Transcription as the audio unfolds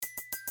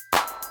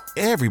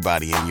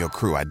Everybody in your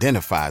crew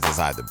identifies as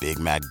either Big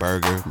Mac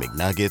Burger,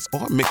 McNuggets,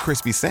 or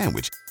McCrispy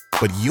Sandwich.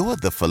 But you're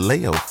the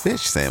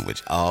Filet-O-Fish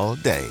Sandwich all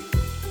day.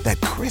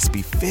 That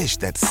crispy fish,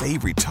 that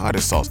savory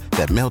tartar sauce,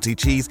 that melty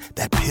cheese,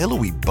 that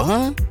pillowy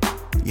bun.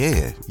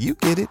 Yeah, you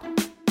get it.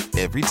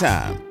 Every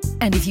time.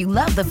 And if you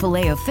love the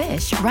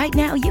Filet-O-Fish, right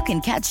now you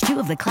can catch 2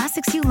 of the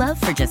classics you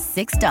love for just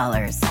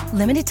 $6.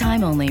 Limited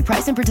time only.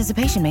 Price and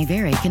participation may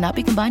vary. Cannot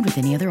be combined with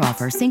any other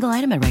offer. Single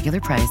item at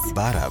regular price.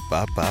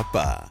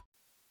 Ba-da-ba-ba-ba.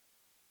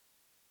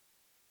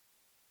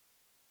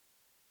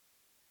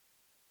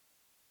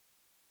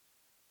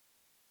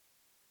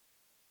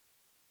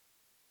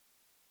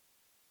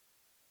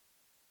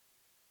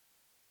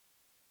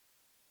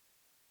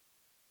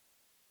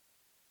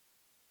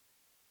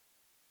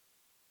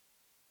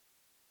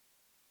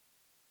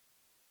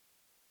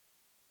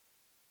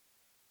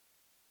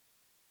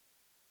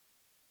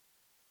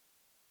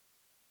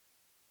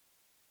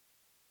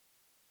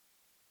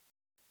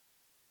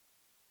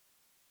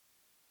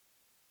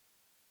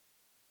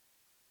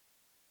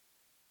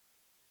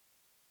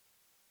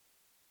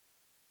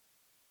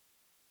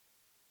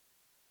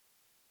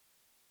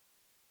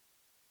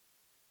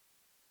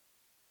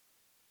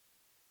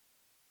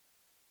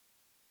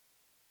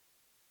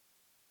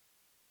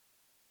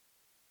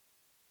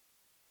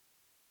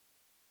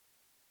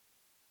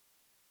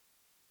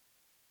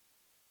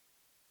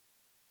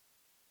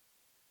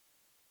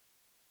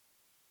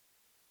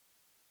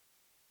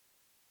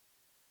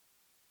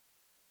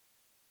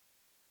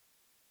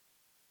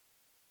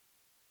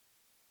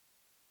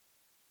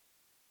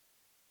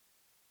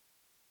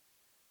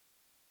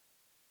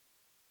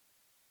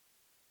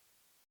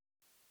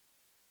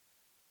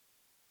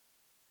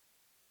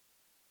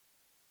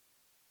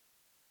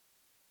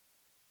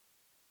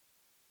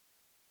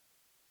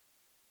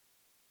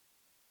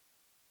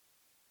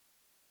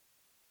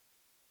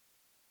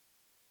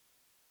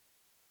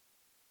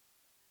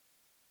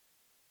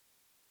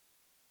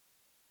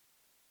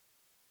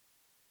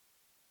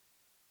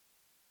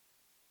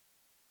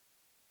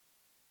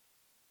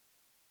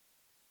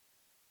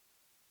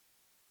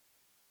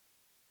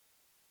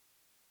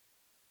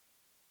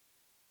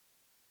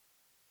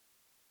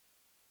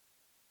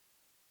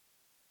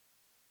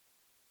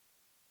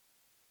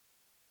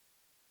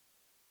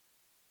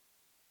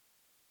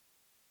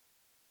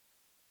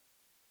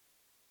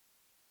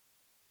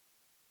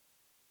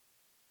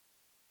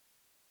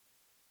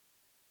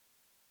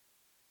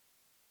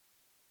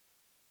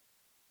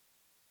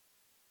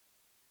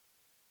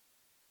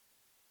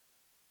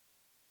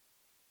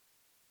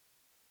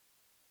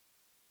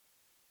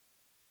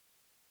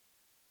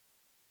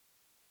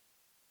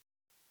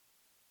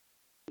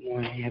 Good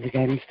morning. Have you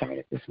gotten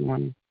started this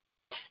morning?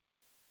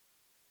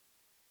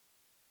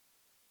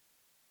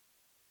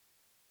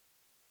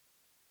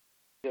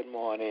 Good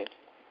morning.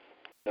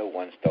 No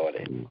one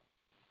started.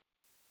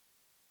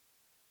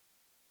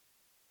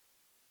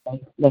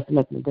 Let's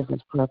make a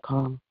difference prayer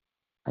call.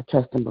 I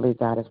trust and believe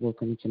God is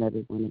working each and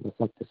every one of us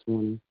up this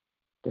morning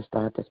to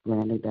start this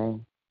brand new day.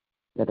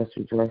 Let us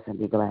rejoice and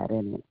be glad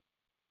in it.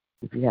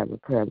 If you have a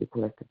prayer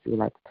request that you would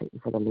like to take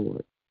before the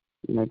Lord,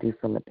 you may do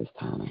so at this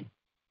time.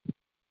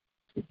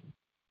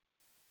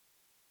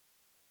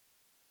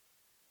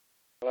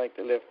 I'd like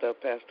to lift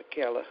up Pastor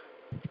Keller,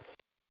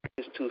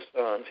 his 2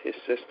 sons, his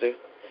sister,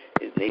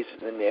 his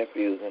nieces and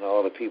nephews, and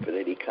all the people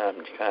that he comes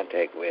in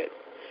contact with.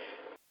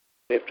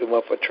 Lift him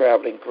up for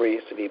traveling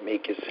grace that he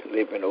make his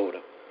living over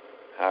the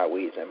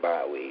highways and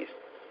byways.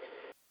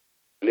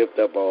 Lift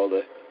up all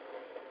the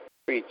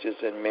preachers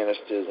and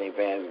ministers and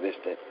evangelists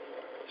that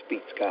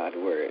speaks God's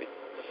word.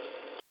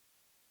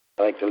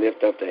 I'd like to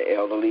lift up the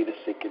elderly, the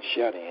sick and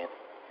shut in.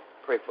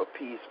 Pray for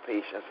peace,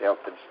 patience, health,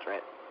 and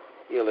strength,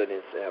 healing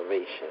and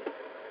salvation,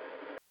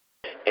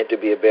 and to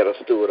be a better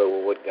steward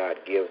over what God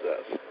gives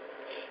us.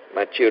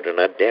 My children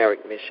are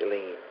Derek,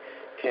 Micheline,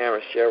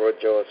 Terrence, Cheryl,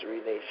 George,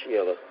 Renee,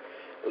 Sheila,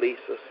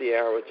 Lisa,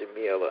 Sierra,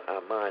 Jamila,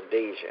 Armand,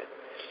 Deja,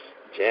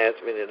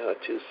 Jasmine and her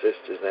 2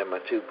 sisters, and my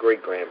 2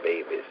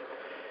 great-grandbabies,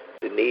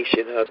 Denise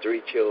and her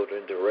 3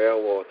 children,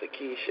 Darrell, Walter,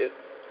 Keisha,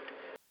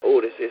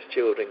 Otis, his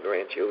children,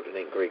 grandchildren,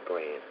 and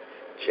great-grand,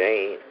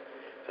 Jane,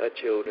 her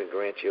children,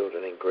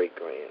 grandchildren, and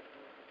great-grand,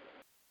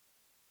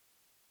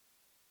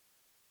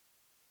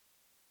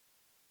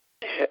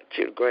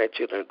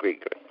 grandchildren, and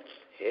great-grand,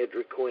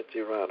 Hedrick, Quincy,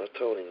 Ronald,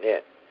 Tony,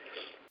 Nett,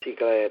 T.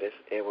 Gladys,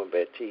 Edwin,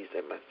 Baptiste,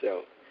 and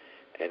myself,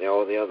 and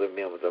all the other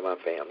members of my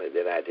family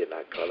that I did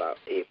not call out.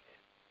 Amen.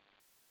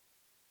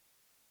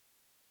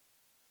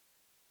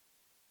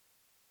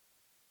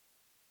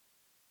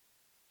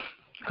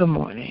 Good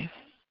morning.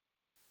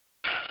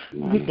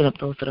 We lift up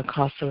those that are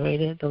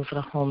incarcerated, those that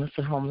are homeless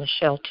and homeless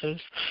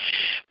shelters.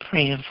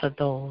 praying for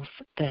those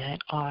that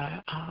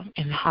are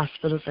in the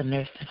hospitals and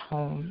nursing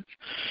homes,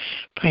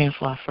 praying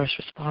for our first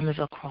responders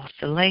across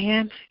the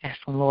land,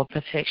 asking Lord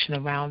protection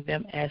around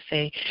them as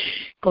they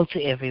go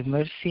to every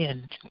emergency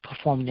and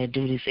perform their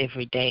duties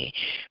every day,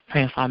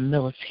 praying for our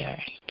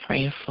military,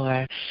 praying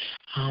for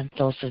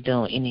those that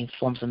deal with any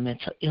forms of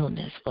mental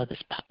illness, whether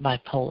it's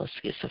bipolar,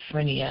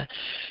 schizophrenia,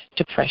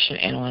 depression,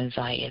 and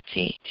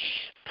anxiety,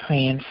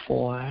 praying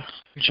for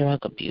drug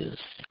abuse,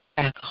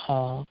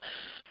 alcohol,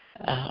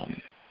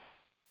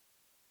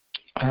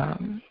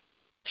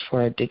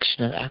 for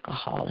addiction of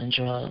alcohol and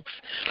drugs,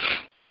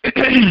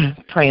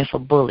 praying for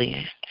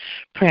bullying,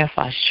 praying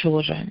for our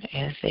children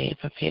as they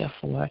prepare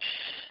for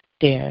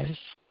their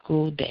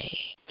school day,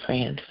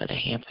 praying for the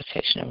hand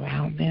protection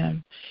around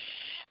them,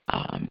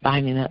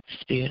 binding up the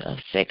spirit of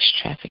sex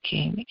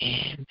trafficking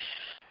and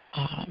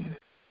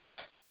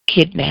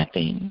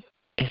kidnapping,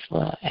 as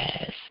well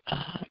as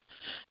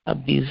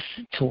abuse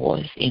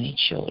towards any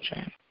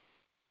children.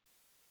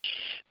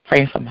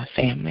 Praying for my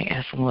family,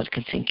 asking the Lord to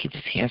continue to keep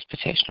His hands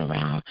protection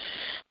around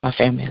my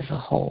family as a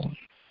whole.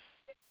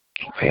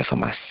 Praying for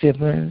my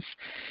siblings.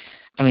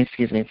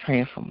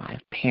 Praying for my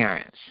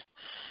parents.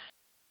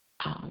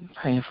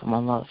 Praying for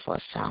my mother for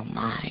a sound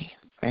mind.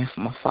 Praying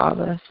for my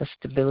father for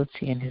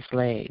stability in his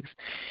legs.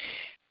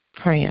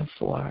 Praying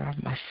for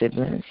my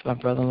siblings, my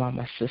brother-in-law,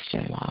 my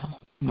sister-in-law,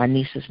 my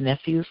nieces,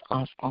 nephews,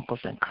 aunts, uncles,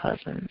 and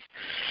cousins.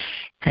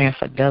 Praying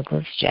for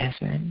Douglas,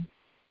 Jasmine,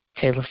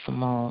 Taylor,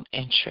 Simone,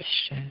 and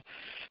Tristan.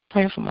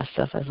 Praying for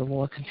myself as the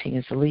Lord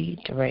continues to lead,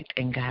 direct,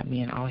 and guide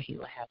me in all He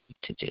will have me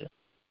to do.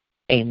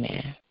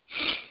 Amen.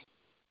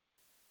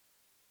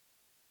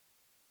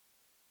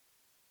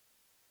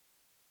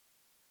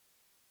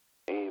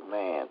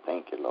 Amen.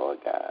 Thank you, Lord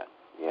God.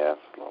 Yes,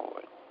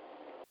 Lord.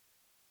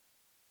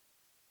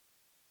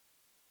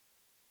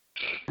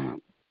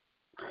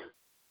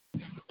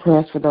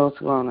 Prayers for those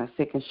who are on a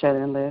sick and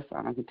shut-in list.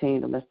 I continue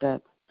to lift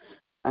up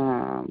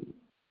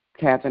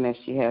Catherine as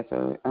she has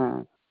her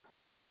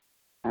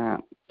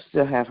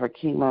still have her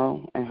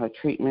chemo and her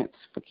treatments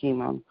for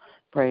chemo.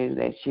 Pray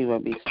that she will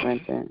be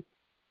strengthened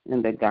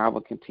and that God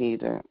will continue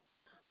to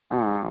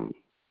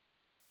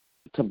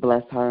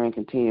bless her and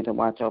continue to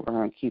watch over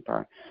her and keep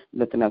her.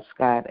 Lifting up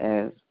Scott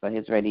as for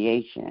his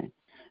radiation.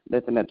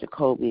 Lifting up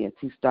Jacoby as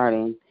he's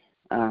starting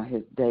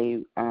his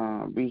day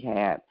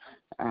rehab.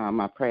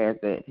 My prayer is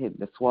that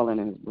the swelling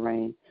in his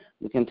brain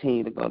will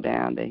continue to go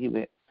down, that he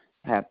would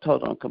have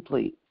total and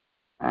complete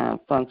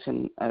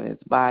function of his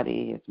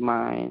body, his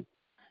mind.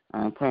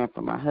 I'm praying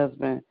for my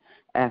husband,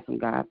 asking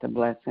God to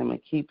bless him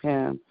and keep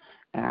him.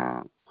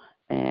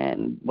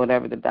 And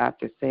whatever the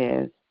doctor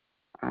says,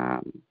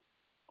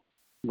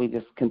 we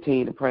just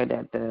continue to pray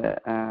that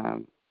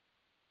the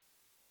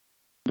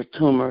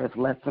tumor is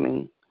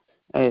lessening,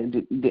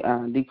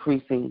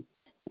 decreasing,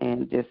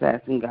 and just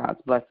asking God's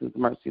blessings,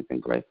 mercies,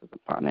 and graces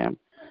upon him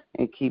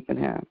and keeping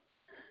him.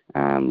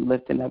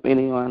 Lifting up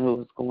anyone who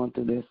is going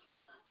through this,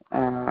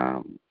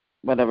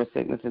 whatever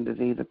sickness and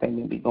disease that they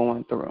may be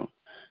going through.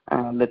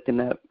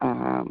 Lifting up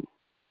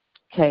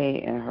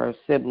Kay and her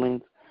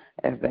siblings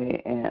and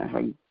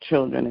her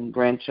children and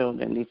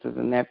grandchildren, nieces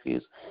and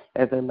nephews,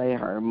 as they lay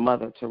her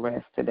mother to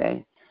rest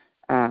today.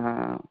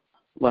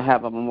 We'll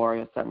have a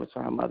memorial service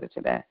for her mother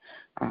today.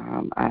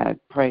 I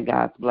pray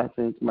God's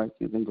blessings,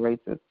 mercies, and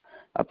graces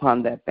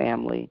upon that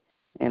family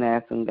and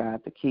asking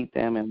God to keep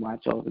them and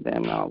watch over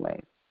them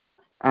always.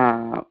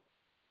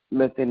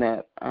 Lifting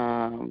up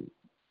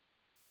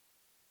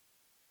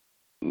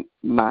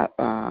my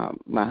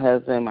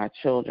husband, my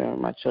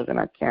children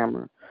are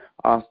Cameron,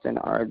 Austin,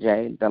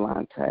 RJ,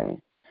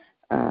 Delonte,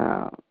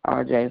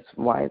 RJ's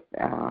wife,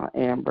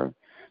 Amber,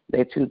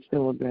 their two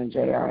children,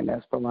 JR and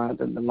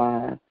Esperanza,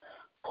 Delon,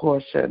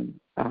 Portia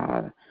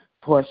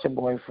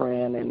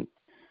boyfriend,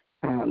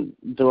 and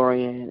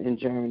Dorian and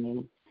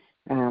Journey.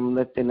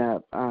 Lifting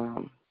up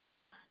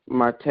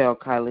Martell,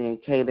 Kylie,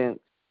 and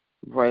Cadence.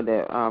 Pray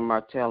that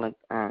Martell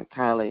and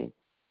Kylie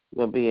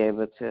will be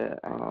able to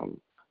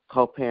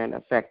co-parent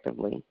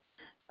effectively.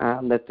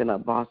 Lifting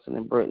up Boston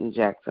and Britton,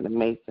 Jackson and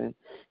Mason,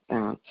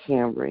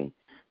 Cambry.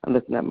 I'm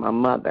lifting up my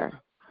mother,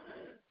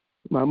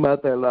 my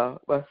mother-in-law,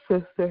 my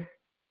sister,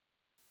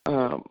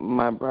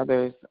 my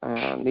brothers,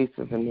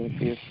 nieces and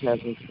nephews,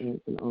 cousins,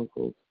 aunts and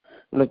uncles.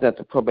 I'm lifting up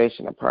the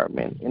probation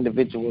department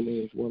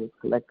individually as well as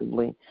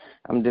collectively.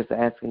 I'm just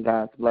asking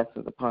God's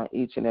blessings upon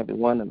each and every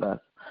one of us.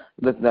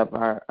 Lifting up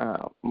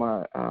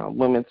my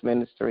women's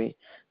ministry,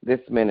 this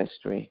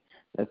ministry,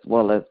 as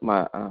well as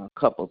my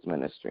couples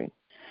ministry.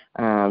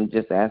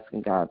 Just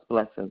asking God's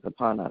blessings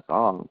upon us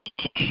all.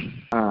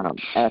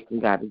 Asking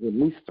God to give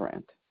me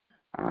strength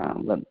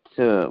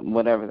to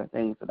whatever the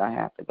things that I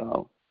have to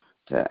go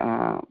to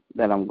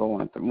that I'm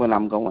going through when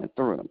I'm going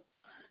through,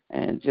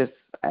 and just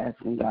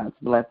asking God's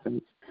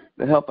blessings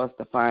to help us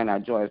to find our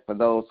joy for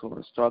those who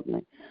are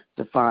struggling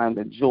to find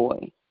the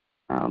joy.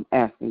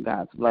 Asking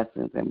God's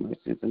blessings and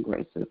mercies and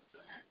graces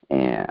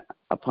and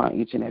upon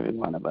each and every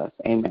one of us.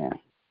 Amen.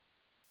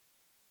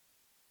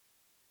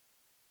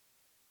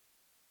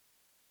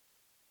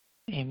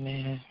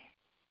 Amen.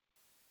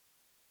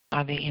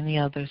 Are there any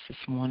others this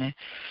morning?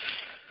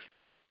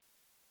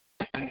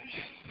 I'd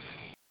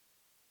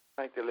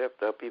like to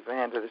lift up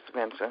Evangelist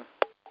Vincent,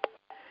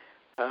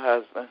 her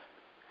husband,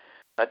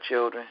 her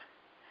children,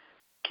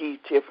 Keith,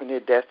 Tiffany,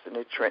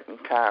 Destiny, Trenton,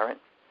 Kyron,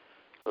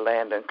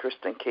 Landon,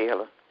 Kristen,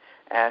 Kayla,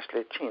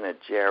 Ashley, Tina,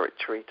 Jared,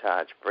 Tree,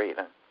 Taj,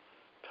 Braden,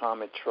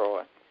 Tommy,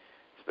 Troy.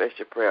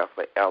 Special prayer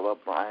for Ella,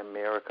 Brian,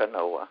 Miraca,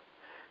 Noah,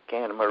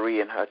 Candy Marie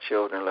and her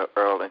children, Little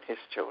Earl and his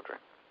children.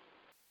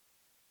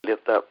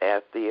 Lift up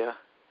Athea,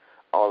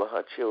 all of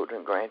her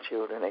children,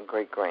 grandchildren, and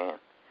great-grand,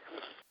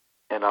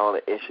 and all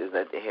the issues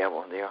that they have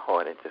on their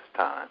heart at this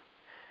time.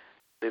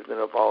 Lifting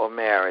up all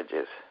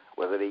marriages,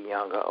 whether they're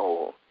young or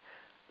old.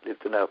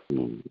 Lifting up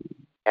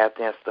Athea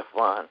and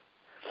Stefan,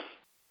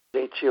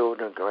 their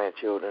children,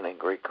 grandchildren, and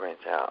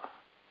great-grandchild.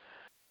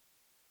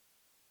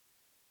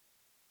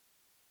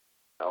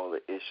 All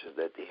the issues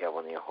that they have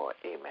on their heart.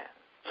 Amen.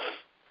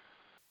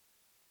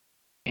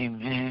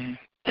 Amen.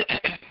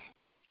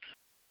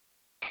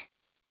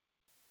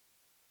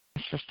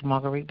 Sister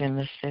Marguerite been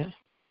listed?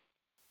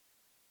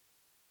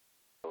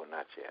 No,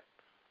 not yet.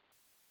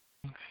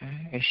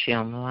 Okay. Is she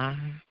on the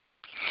line?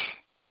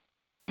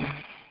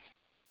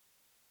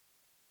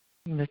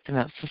 Lifting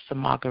up Sister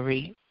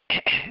Marguerite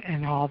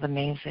and all the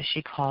names that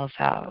she calls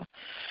out.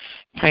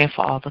 Praying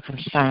for all the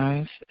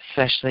concerns,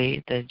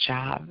 especially the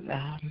job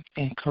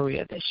and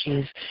career that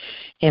she's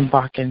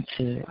embarking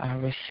to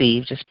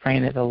receive. Just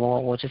praying that the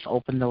Lord will just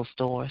open those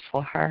doors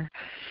for her.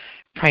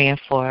 Praying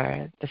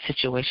for the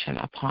situation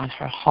upon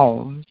her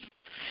home,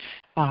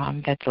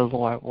 that the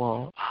Lord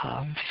will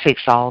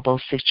fix all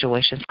those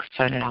situations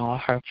concerning all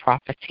her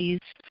properties.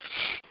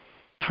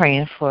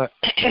 Praying for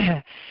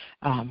her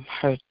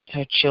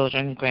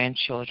children,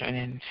 grandchildren,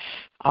 and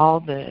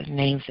all the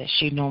names that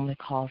she normally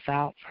calls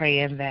out,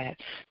 praying that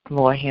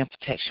Lord hand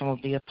protection will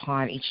be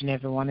upon each and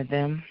every one of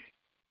them.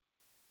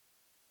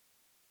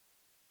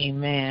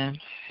 Amen.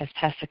 Has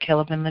Pastor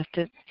Keller been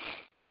lifted?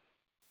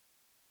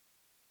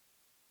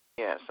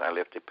 Yes, I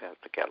lifted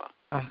Pastor Keller.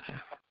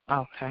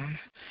 Okay.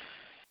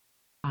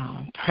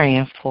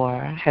 Praying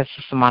for, has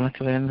Sister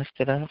Monica been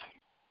lifted up?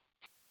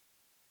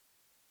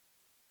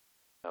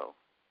 No.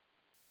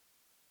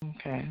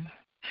 Okay.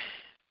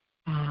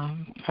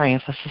 Praying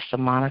for Sister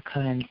Monica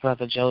and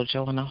Brother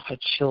JoJo and all her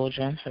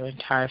children, her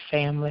entire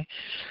family.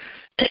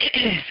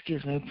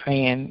 Excuse me.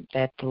 Praying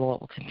that the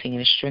Lord will continue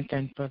to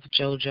strengthen Brother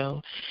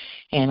JoJo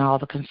and all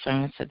the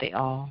concerns that they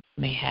all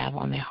may have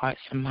on their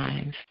hearts and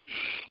minds.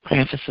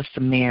 Praying for Sister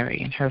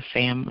Mary and her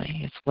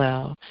family as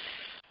well.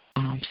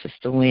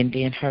 Sister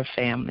Wendy and her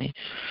family,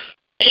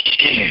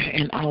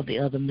 and all the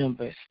other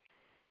members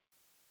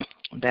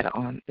that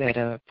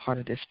are part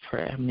of this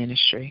prayer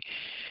ministry.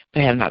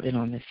 They have not been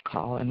on this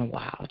call in a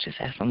while.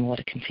 Just ask the Lord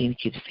to continue to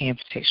keep His hand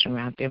protection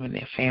around them and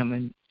their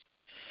family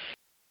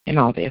and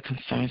all their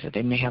concerns that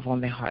they may have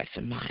on their hearts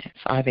and minds.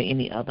 Are there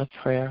any other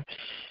prayer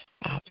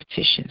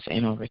petitions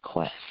and or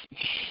requests?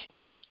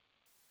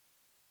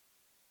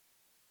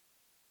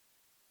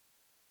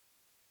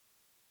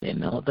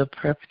 The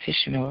prayer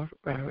petition or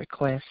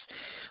request,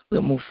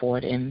 we'll move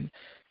forward in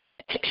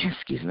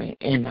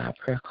our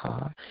prayer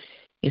call.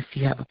 If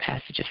you have a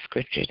passage of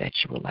scripture that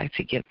you would like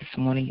to give this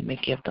morning, you may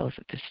give those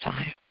at this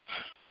time.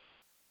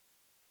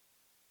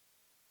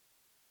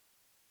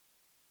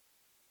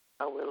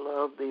 I will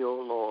love thee, O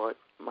Lord,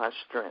 my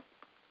strength.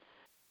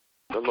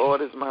 The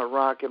Lord is my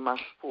rock and my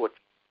fortress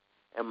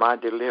and my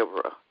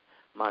deliverer,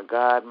 my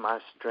God, my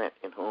strength,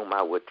 in whom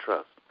I would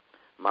trust,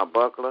 my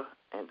buckler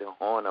and the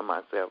horn of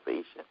my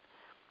salvation,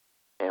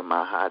 and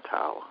my high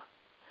tower.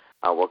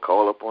 I will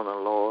call upon the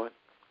Lord,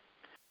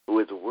 who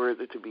is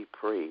worthy to be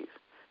praised.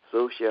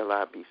 So shall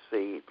I be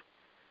saved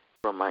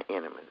from my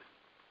enemies.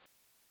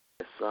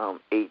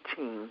 Psalm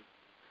 18,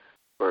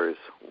 verse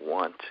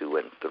 1, 2,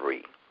 and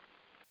 3.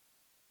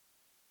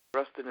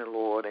 Trust in the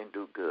Lord and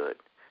do good.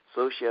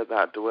 So shalt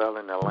thou dwell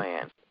in the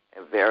land,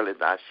 and verily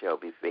thou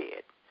shalt be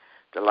fed.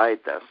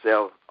 Delight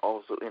thyself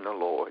also in the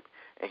Lord,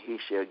 and He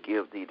shall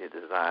give thee the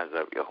desires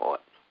of your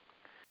heart.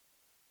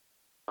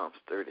 Psalms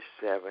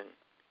 37,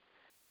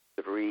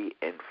 3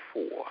 and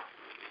 4.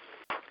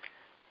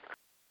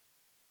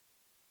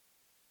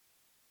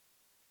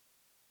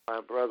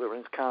 My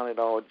brethren, count it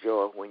all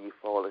joy when you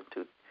fall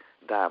into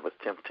divers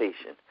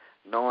temptation,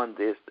 knowing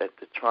this, that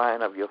the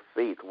trying of your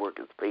faith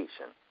worketh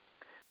patience.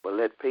 But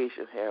let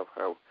patience have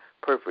her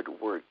perfect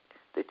work,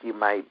 that ye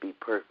might be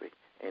perfect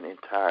and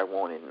entire,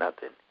 wanting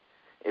nothing.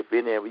 If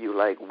any of you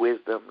lack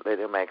wisdom, let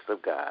him ask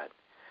of God,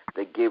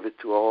 that giveth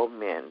to all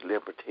men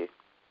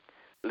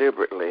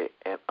liberally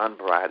and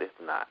upbraideth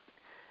not,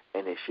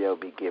 and it shall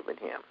be given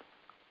him.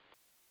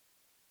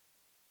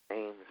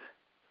 James,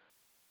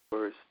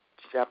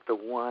 chapter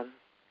 1,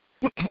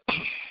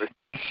 verse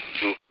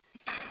 2.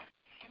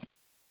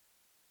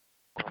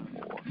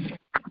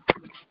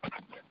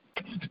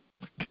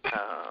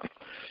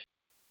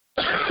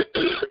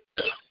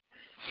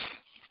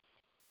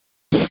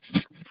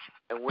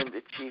 And when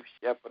the chief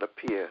shepherd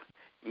appear,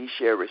 ye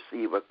shall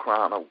receive a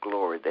crown of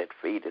glory that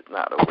fadeth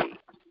not away.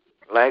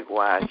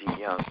 Likewise, ye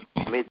young,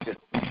 commit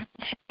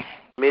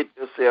Submit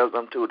yourselves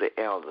unto the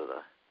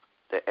elder.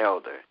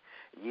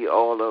 Ye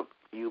all of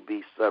you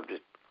be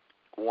subject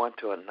one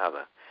to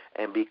another,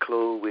 and be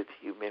clothed with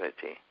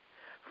humility.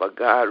 For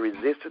God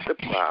resisteth the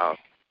proud,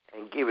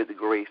 and giveth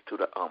grace to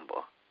the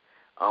humble.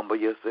 Humble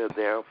yourself,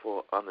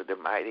 therefore, under the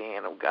mighty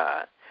hand of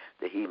God,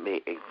 that he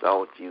may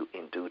exalt you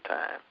in due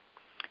time.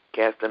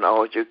 Casting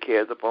all your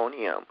cares upon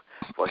him,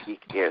 for he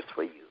cares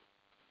for you.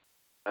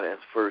 And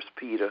that's 1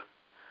 Peter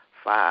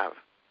 5,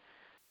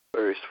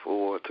 verse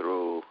 4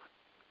 through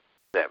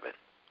 7.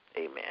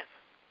 Amen.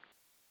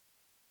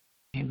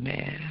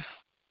 Amen.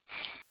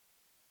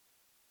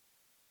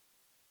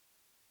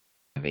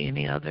 Are there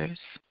any others?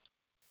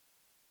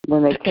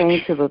 When they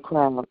came to the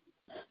crowd,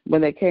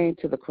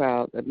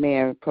 the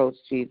man approached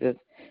Jesus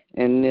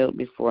and knelt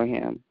before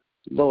him.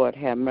 Lord,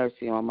 have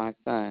mercy on my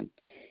son,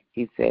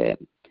 he said.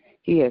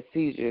 He has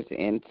seizures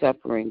and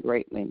suffering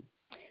greatly.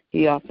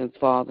 He often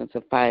falls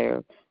into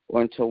fire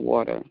or into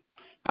water.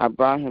 I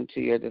brought him to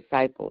your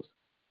disciples,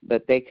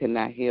 but they could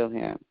not heal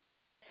him.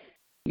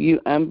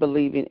 You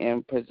unbelieving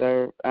and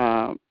preserve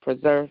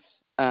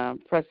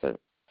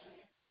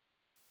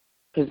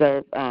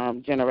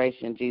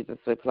generation, Jesus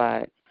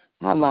replied.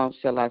 How long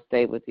shall I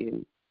stay with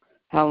you?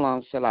 How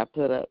long shall I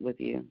put up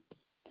with you?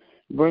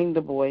 Bring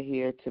the boy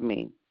here to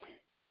me.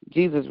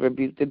 Jesus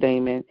rebuked the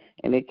demon,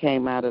 and it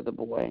came out of the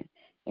boy,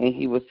 and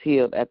he was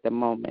healed at that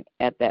moment.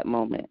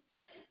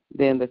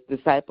 Then the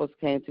disciples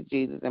came to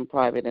Jesus in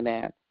private and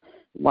asked,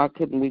 why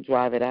couldn't we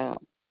drive it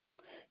out?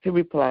 He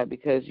replied,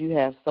 because you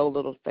have so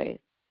little faith.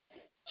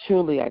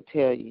 Truly, I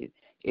tell you,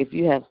 if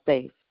you have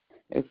faith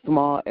as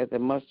small as a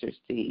mustard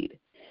seed,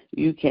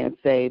 you can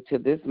say to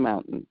this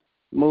mountain,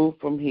 move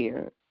from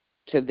here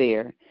to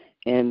there,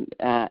 and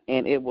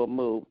it will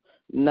move.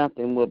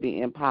 Nothing will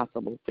be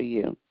impossible for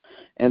you.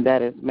 And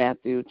that is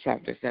Matthew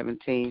chapter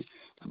 17,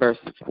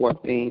 verses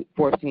 14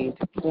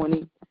 to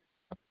 20.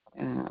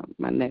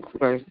 My next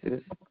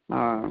verses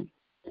are,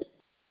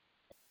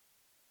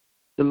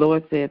 the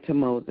Lord said to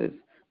Moses,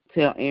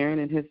 tell Aaron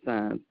and his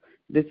sons,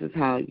 this is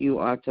how you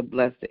are to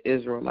bless the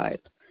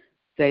Israelites.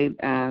 Say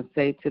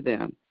to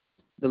them,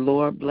 the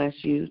Lord bless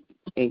you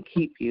and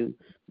keep you.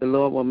 The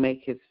Lord will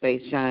make his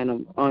face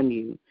shine on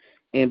you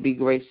and be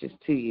gracious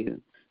to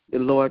you. The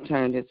Lord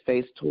turn his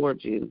face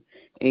towards you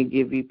and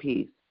give you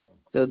peace,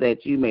 so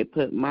that you may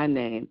put my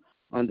name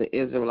on the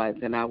Israelites,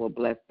 and I will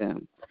bless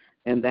them.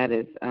 And that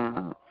is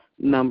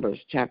Numbers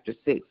chapter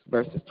 6,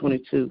 verses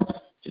 22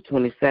 to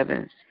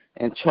 27.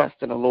 And trust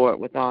in the Lord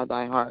with all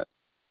thy heart,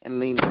 and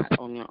lean not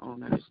on your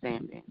own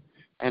understanding.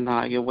 And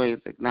all your ways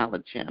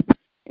acknowledge him,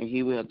 and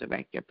he will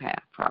direct your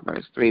path.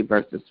 Proverbs 3,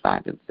 verses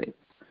 5 and 6.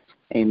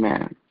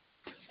 Amen.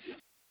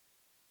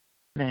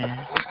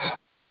 Amen.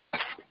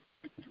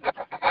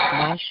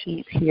 My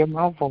sheep hear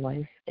my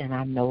voice, and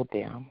I know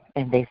them,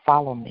 and they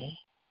follow me.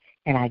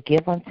 And I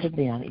give unto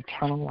them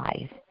eternal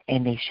life,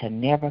 and they shall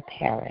never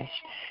perish,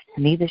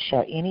 neither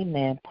shall any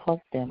man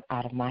pluck them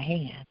out of my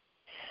hand.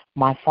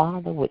 My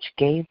Father, which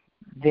gave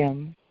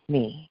them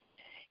me,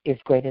 is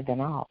greater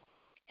than all,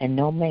 and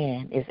no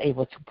man is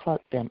able to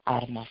pluck them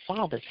out of my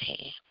Father's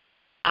hand.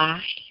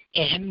 I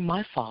and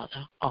my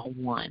Father are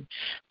one.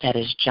 That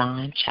is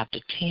John chapter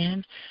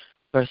 10,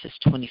 verses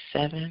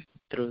 27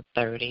 through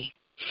 30.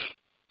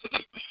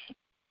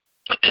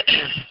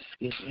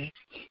 Excuse me.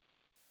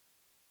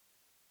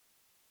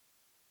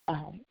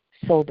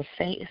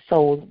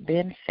 So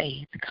then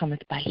faith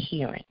cometh by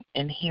hearing,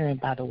 and hearing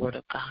by the word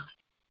of God.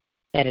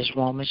 That is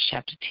Romans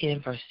chapter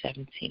 10, verse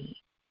 17.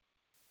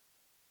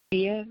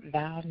 Fear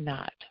thou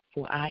not,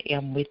 for I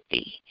am with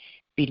thee.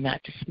 Be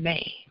not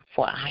dismayed,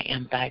 for I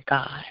am thy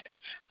God.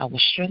 I will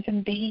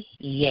strengthen thee,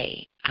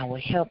 yea, I will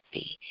help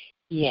thee.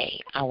 Yea,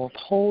 I will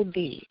uphold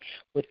thee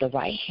with the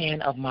right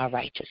hand of my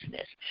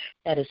righteousness.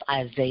 That is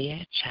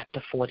Isaiah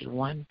chapter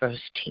 41,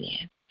 verse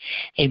 10.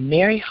 A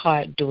merry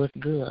heart doeth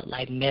good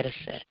like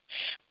medicine,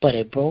 but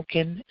a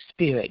broken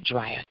spirit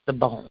drieth the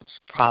bones.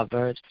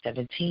 Proverbs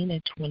 17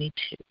 and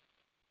 22.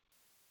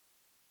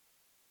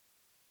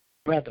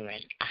 Brethren,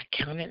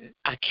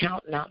 I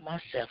count not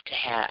myself to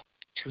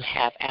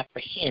have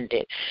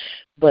apprehended,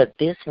 but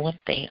this one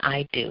thing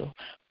I do,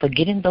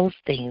 forgetting those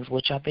things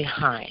which are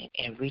behind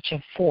and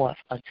reaching forth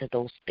unto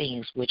those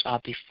things which are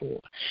before.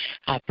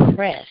 I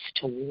press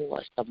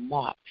towards the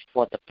mark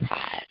for the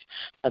prize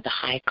of the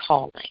high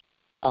calling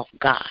of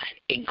God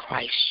in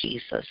Christ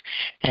Jesus.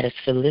 That is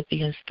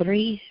Philippians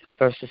 3,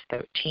 verses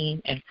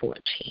 13 and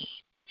 14.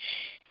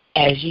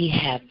 As ye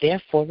have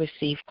therefore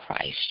received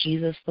Christ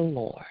Jesus the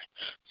Lord,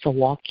 so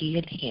walk ye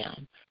in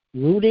him,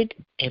 rooted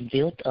and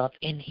built up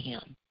in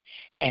him,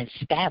 and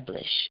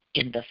established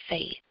in the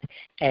faith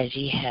as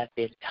ye have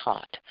been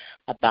taught,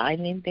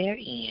 abiding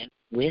therein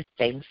with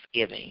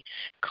thanksgiving.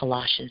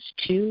 Colossians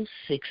 2,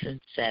 6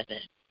 and 7.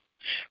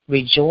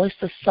 Rejoice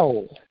the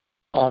soul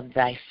of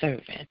thy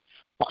servant,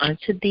 for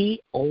unto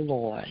thee, O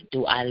Lord,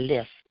 do I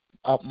lift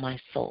up my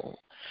soul.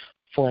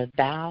 For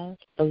thou,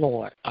 the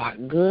Lord,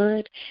 art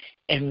good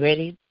and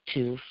ready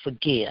to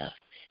forgive,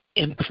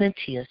 and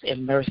plenteous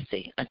in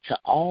mercy unto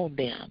all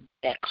them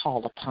that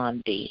call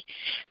upon thee.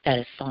 That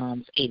is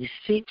Psalms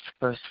 86,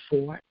 verse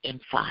 4 and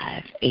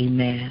 5.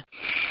 Amen.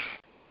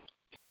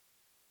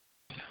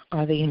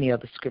 Are there any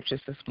other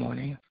scriptures this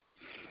morning?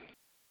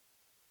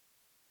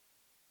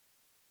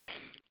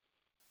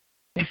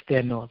 If there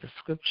are no other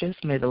scriptures,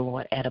 may the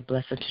Lord add a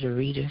blessing to the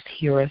readers,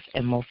 hearers,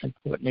 and most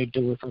importantly,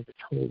 doers of His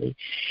holy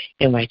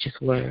and righteous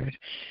word.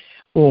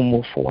 We'll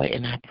move forward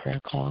in our prayer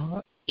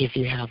call. If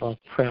you have a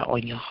prayer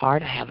on your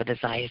heart or have a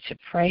desire to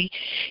pray,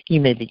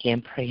 you may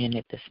begin praying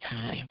at this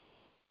time.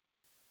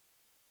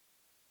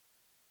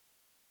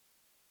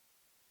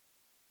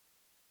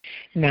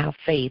 Now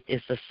faith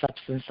is the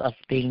substance of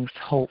things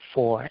hoped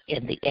for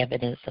and the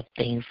evidence of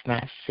things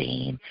not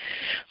seen.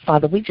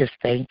 Father, we just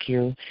thank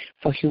you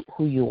for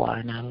who you are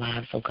in our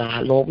lives, oh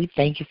God. Lord, we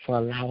thank you for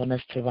allowing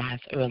us to rise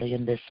early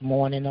in this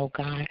morning, oh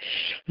God.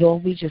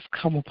 Lord, we just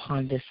come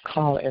upon this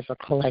call as a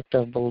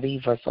collective of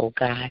believers, oh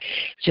God,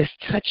 just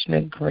touching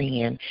and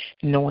agreeing,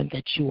 knowing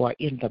that you are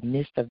in the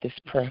midst of this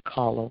prayer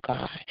call, oh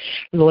God.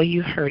 Lord,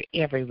 you heard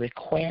every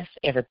request,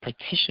 every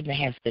petition that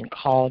has been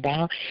called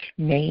out,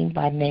 name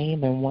by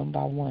name and one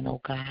by one,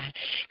 oh God.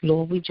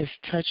 Lord, we just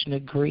touch and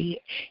agree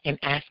and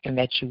asking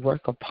that you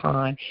work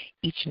upon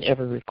each and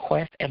every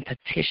request and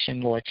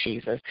petition, Lord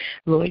Jesus.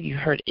 Lord, you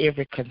heard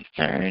every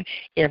concern,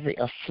 every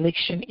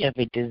affliction,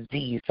 every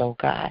disease, oh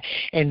God.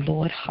 And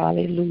Lord,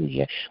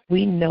 hallelujah,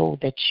 we know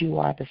that you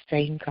are the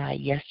same God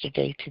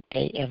yesterday,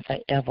 today, and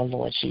forever,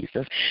 Lord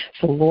Jesus.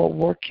 So Lord,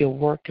 work your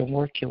work and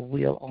work your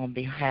will on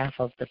behalf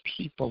of the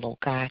people, oh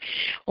God.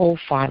 Oh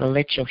Father,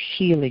 let your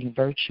healing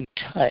virtue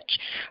touch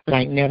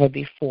like never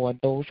before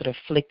those that are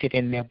afflicted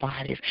in their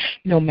bodies,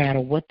 no matter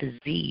what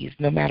disease,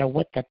 no matter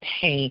what the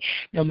pain,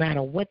 no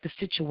matter what the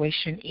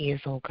situation is,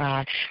 oh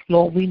God.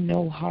 Lord, we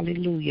know,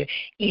 hallelujah,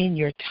 in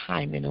your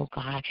timing, oh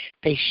God,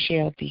 they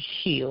shall be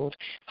healed.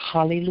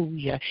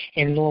 Hallelujah.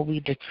 And Lord, we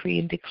decree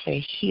and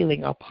declare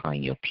healing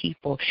upon your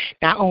people,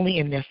 not only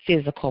in their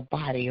physical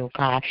body, oh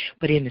God,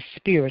 but in the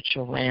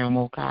spiritual realm,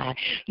 oh God.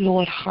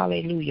 Lord,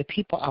 hallelujah.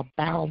 People are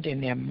bound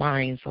in their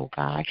minds, oh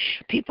God.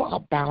 People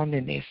are bound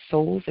in their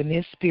souls and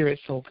their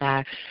spirits, oh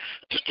God.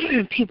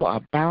 People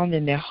are bound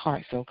in their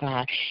hearts, oh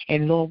God.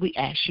 And Lord, we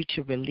ask you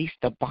to release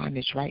the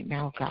bondage right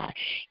now, God,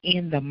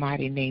 in the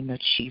mighty name of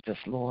Jesus,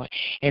 Lord.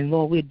 And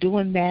Lord, we're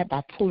doing that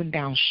by pulling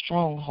down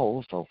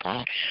strongholds, oh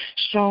God.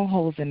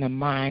 Strongholds in the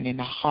mind, in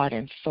the heart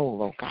and soul,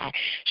 oh God.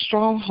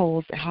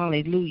 Strongholds,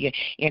 hallelujah,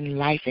 in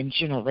life and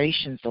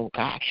generations, oh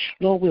God.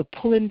 Lord, we're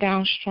pulling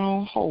down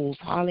strongholds,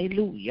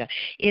 hallelujah,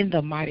 in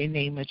the mighty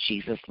name of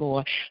Jesus,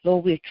 Lord.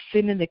 Lord, we're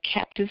sending the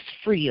captives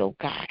free, oh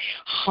God.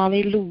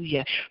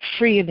 Hallelujah.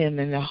 Free them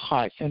in their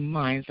hearts and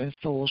minds and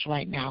souls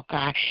right now,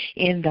 God,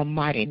 in the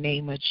mighty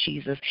name of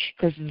Jesus.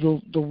 Because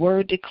the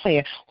word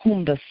declare,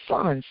 whom the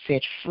Son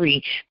set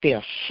free, they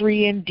are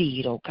free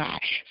indeed, oh God.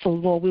 So,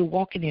 Lord, we're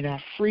walking in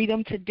our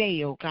freedom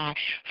today, oh God.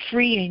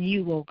 Free in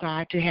you, oh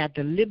God, to have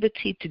the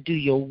liberty to do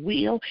your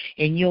will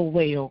and your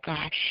way, oh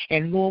God.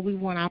 And, Lord, we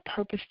want our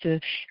purpose to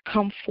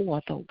come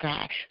forth, oh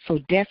God, so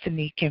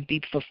destiny can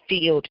be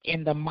fulfilled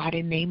in the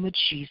mighty name of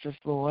Jesus,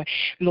 Lord.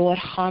 Lord,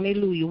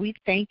 hallelujah. We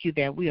thank you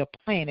that we are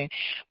planted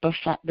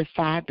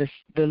beside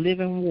the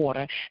living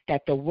water,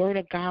 that the word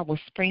of God will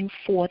spring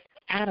forth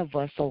out of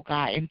us, oh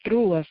God, and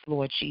through us,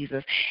 Lord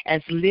Jesus,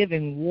 as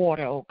living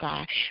water, oh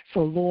God. So,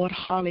 Lord,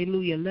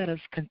 hallelujah, let us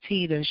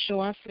continue to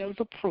show ourselves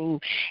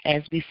approved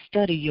as we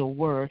study your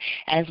word,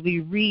 as we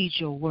read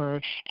your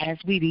word, as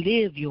we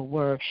live your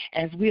word,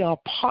 as we are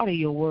part of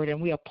your word and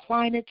we are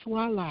applying it to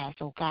our lives,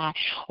 oh God.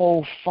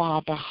 Oh,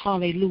 Father,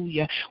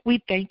 hallelujah.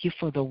 We thank you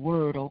for the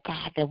word, oh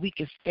God, that we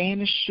can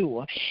stand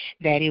assured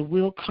that it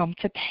will come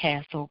to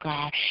pass, oh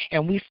God.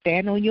 And we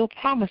stand on your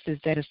promises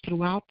that is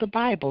throughout the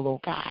Bible, oh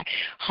God.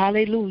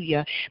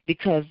 Hallelujah,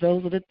 because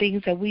those are the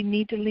things that we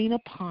need to lean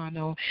upon,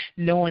 oh,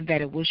 knowing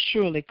that it will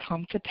surely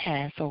come to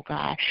pass, oh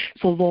God.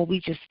 So, Lord, we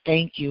just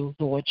thank you,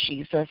 Lord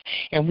Jesus,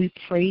 and we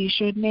praise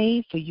your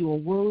name, for you are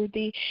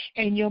worthy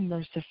and you're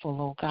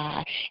merciful, oh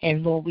God.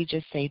 And, Lord, we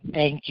just say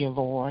thank you,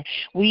 Lord.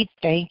 We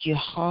thank you,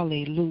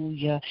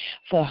 hallelujah,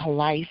 for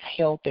life,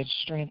 health, and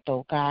strength,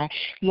 oh God.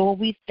 Lord,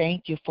 we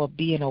thank you for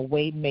being a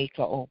way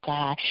maker, oh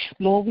God.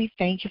 Lord, we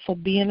thank you for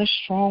being a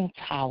strong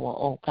tower,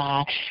 oh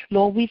God.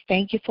 Lord, we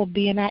thank you for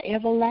being our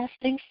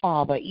everlasting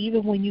Father,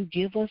 even when you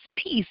give us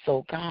peace,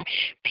 oh God,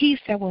 peace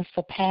that will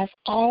surpass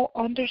all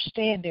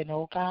understanding,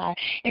 oh God.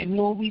 And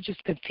Lord, we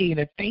just continue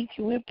to thank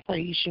you and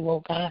praise you,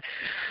 oh God.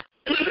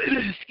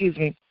 Excuse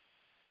me.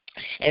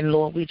 And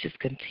Lord, we just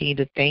continue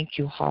to thank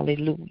you,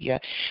 hallelujah,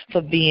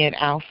 for being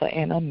Alpha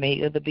and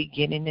Omega, the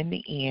beginning and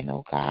the end,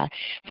 oh God,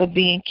 for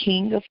being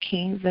King of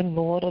kings and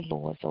Lord of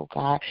lords, oh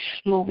God.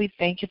 Lord, we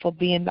thank you for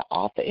being the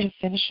author and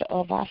finisher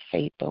of our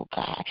faith, oh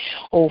God.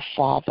 Oh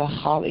Father,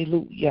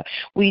 hallelujah.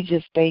 We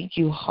just thank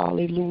you,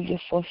 hallelujah,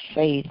 for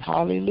faith,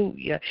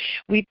 hallelujah.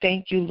 We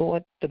thank you,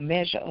 Lord, the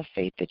measure of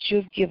faith that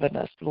you've given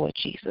us, Lord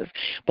Jesus.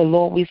 But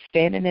Lord, we're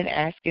standing and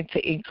asking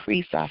to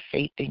increase our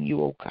faith in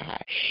you, oh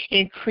God.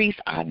 Increase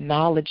our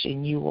knowledge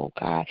in you, oh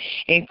God.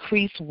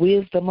 Increase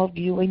wisdom of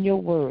you and your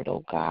word,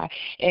 oh God.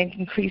 And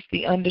increase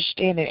the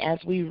understanding as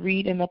we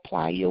read and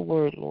apply your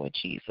word, Lord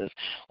Jesus.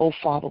 Oh,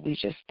 Father, we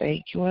just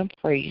thank you and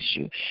praise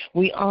you.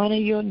 We honor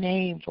your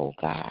name, oh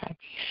God.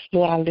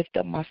 Lord, I lift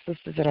up my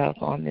sisters that are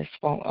on this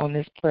phone, on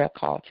this prayer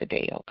call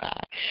today, oh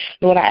God.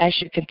 Lord, I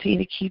ask you to continue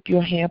to keep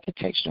your hand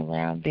protection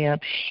around them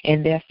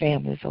and their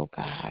families, oh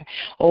God.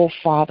 Oh,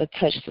 Father,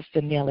 touch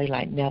Sister Nellie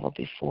like never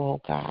before,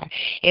 oh God.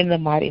 In the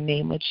mighty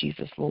name of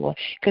Jesus, Lord,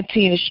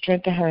 continue to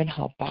strengthen her in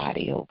her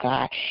body, oh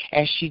God,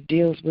 as she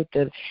deals with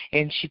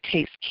and she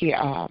takes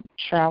care,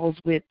 travels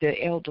with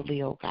the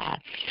elderly, oh God.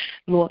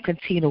 Lord,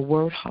 continue to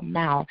word her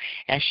mouth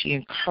as she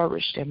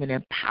encouraged them and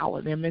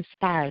empower them,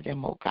 inspire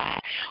them, oh God.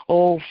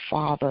 Oh,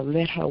 Father,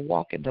 let her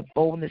walk in the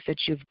boldness that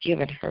you've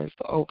given her,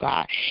 oh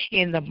God,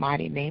 in the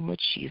mighty name of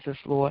Jesus,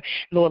 Lord.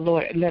 Lord,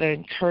 let her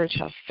encourage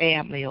her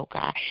family, oh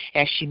God,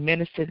 as she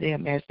ministers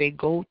them as they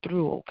go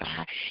through, oh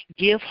God.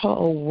 Give her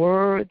a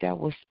word that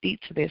will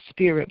speak to their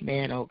spirit,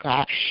 man, oh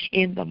God,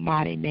 in the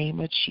mighty name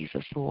of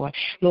Jesus, Lord.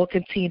 Lord,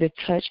 continue to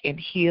touch and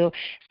heal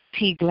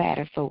T.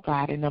 Gladys, oh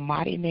God, in the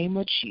mighty name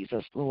of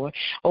Jesus, Lord.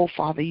 Oh,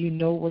 Father, you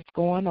know what's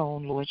going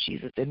on, Lord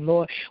Jesus. And,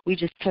 Lord, we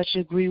just touch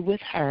and agree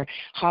with her.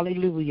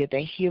 Hallelujah,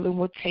 that healing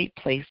will take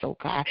place, oh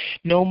God.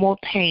 No more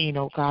pain,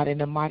 oh God, in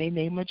the mighty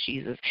name of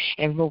Jesus.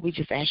 And, Lord, we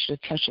just ask you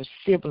to touch her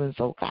siblings,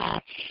 oh God.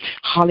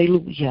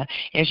 Hallelujah.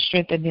 And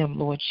strengthen them,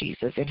 Lord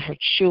Jesus, and her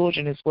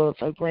children as well as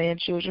her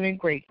grandchildren and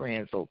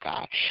great-grands, oh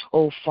God.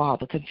 Oh,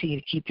 Father,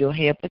 continue to keep your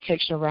hand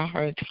protection around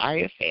her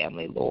entire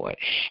family, Lord,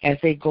 as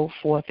they go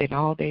forth in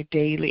all their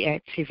daily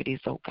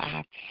activities, oh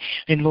God.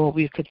 And Lord,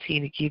 we'll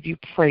continue to give you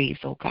praise,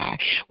 oh God.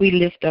 We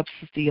lift up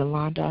Sister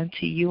Yolanda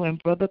unto you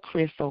and Brother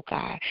Chris, oh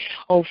God.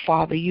 Oh,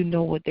 Father, you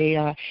know what they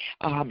are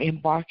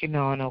embarking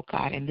on, oh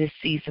God, in this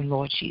season,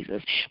 Lord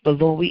Jesus. But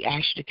Lord, we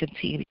ask you to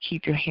continue to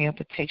keep your hand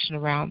protection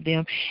around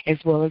them as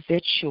well as their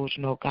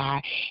children, oh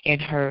God,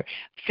 and her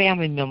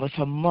family members,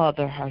 her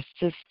mother, her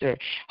sister,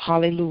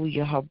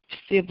 hallelujah, her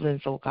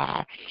siblings, oh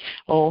God,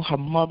 oh, her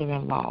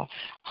mother-in-law,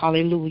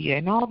 hallelujah,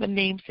 and all the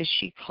names that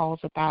she calls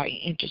about and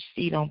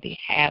intercede on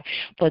behalf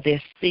for their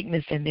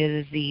sickness and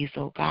their disease,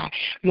 oh God.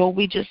 Lord,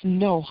 we just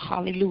know,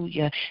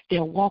 hallelujah,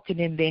 they're walking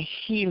in their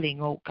healing,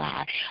 oh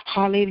God.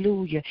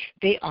 Hallelujah.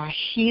 They are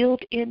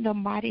healed in the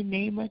mighty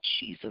name of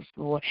Jesus,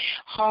 Lord.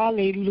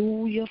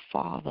 Hallelujah,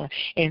 Father.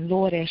 And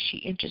Lord, as she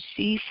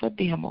intercedes for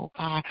them, oh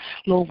God,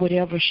 Lord,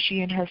 whatever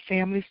she and her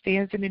family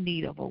stands in the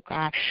need of, oh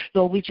God,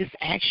 Lord, we just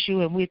ask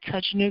you and we're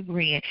touching and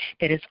agreeing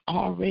that it's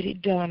already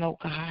done, oh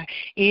God,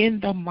 in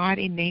the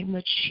mighty name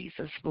of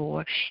Jesus,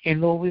 Lord.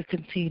 And Lord, we'll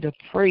continue to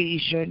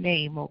praise your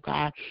name, oh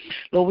God.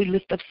 Lord, we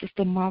lift up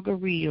Sister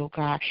Marguerite, oh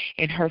God,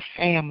 and her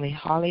family.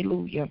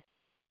 Hallelujah.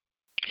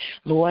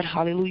 Lord,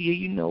 hallelujah,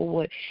 you know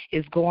what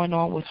is going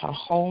on with her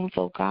homes,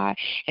 oh God.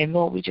 And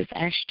Lord, we just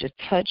ask you to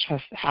touch her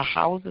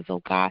houses,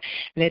 oh God.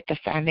 Let the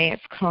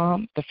finances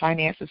come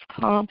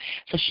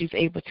so she's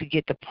able to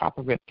get the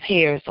proper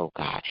repairs, oh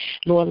God.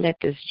 Lord, let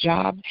this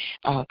job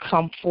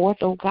come forth,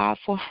 oh God,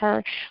 for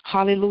her.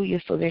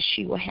 Hallelujah, so that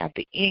she will have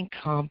the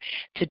income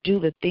to do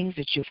the things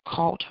that you've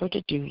called her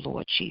to do,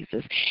 Lord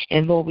Jesus.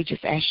 And Lord, we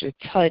just ask you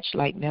to touch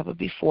like never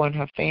before in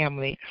her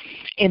family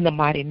in the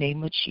mighty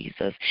name of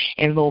Jesus.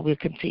 And Lord, we'll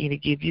continue to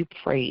give you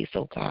praise,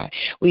 oh God.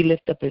 We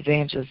lift up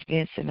Evangelist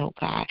Vincent, oh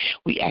God.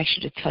 We ask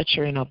you to touch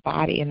her in her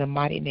body in the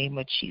mighty name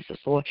of Jesus,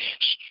 Lord.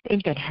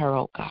 Strengthen her,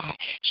 oh God.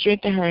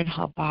 Strengthen her in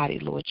her body,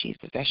 Lord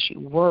Jesus, as she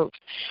works,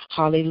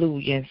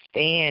 hallelujah, and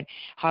stand,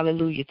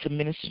 hallelujah, to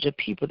minister to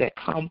people that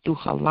come through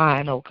her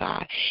line, oh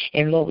God.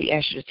 And Lord, we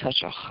ask you to touch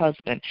her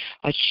husband,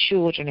 her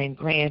children and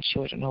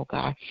grandchildren, oh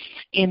God,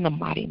 in the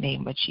mighty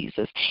name of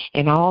Jesus.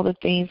 And all the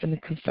things and the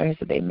concerns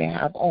that they may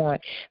have on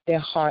their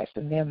hearts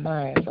and their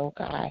minds, oh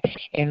God.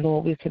 And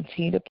Lord, we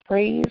continue to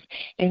praise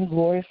and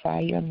glorify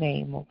your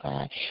name, oh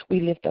God. We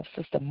lift up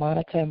Sister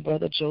Monica and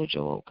Brother Jojo,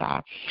 oh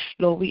God.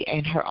 Lord, we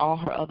and all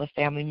her other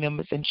family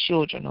members and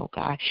children, oh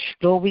God.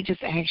 Lord, we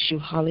just ask you,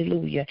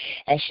 hallelujah,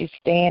 as she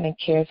stands and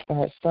cares for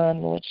her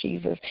son, Lord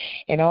Jesus,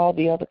 and all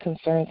the other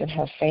concerns in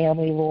her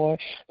family, Lord.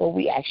 Lord,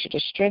 we ask you to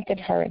strengthen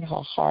her in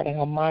her heart and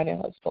her mind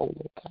and her soul,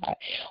 oh God.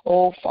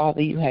 Oh,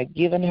 Father, you have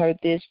given her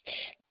this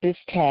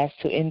task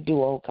to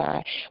endure, oh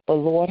God. But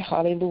Lord,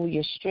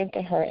 hallelujah,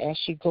 strengthen her as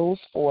she goes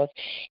forth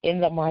in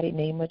the mighty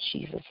name of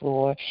Jesus,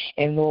 Lord.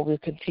 And Lord, we'll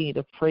continue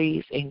to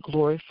praise and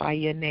glorify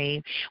your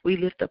name. We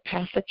lift up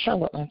Pastor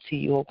Keller unto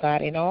you, oh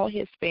God, and all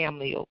his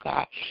family, oh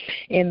God,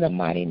 in the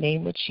mighty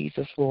name of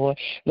Jesus, Lord.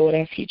 Lord,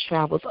 as he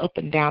travels up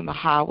and down the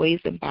highways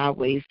and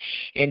byways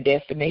and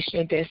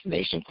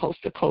destination, coast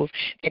to coast,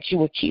 that you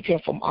will keep him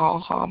from all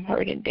harm,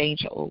 hurt, and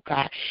danger, oh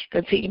God.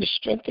 Continue to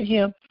strengthen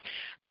him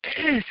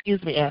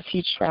excuse me, as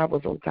he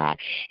travels, oh God.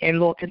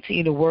 And Lord,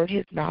 continue to word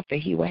his mouth that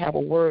he will have a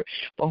word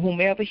for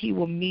whomever he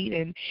will meet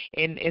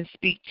and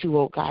speak to,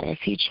 oh God, as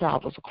he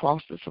travels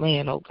across this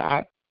land, oh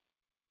God.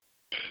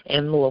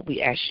 And, Lord,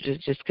 we ask you to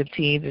just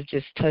continue to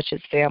just touch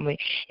his family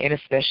in a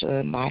special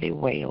and mighty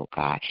way, oh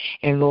God.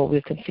 And, Lord,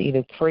 we'll continue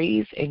to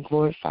praise and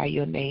glorify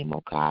your name,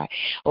 oh God.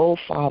 Oh,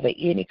 Father,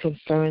 any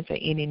concerns or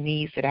any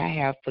needs that I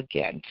have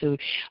forgotten to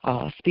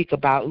speak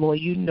about, Lord,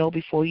 you know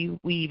before we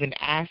even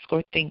ask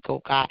or think,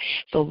 oh God.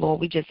 So, Lord,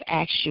 we just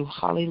ask you,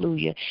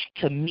 hallelujah,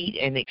 to meet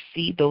and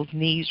exceed those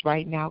needs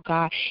right now,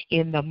 God,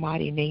 in the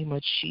mighty name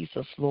of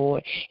Jesus,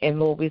 Lord. And,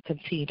 Lord, we'll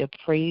continue to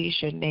praise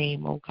your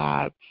name, oh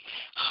God.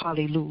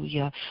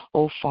 Hallelujah.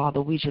 Oh,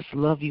 Father, we just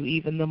love you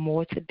even the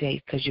more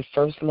today because you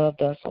first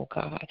loved us, oh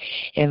God.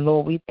 And,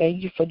 Lord, we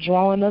thank you for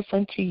drawing us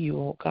unto you,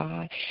 oh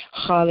God.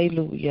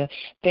 Hallelujah.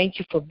 Thank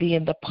you for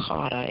being the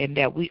potter and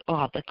that we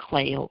are the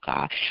clay, oh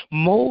God.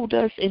 Mold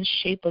us and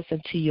shape us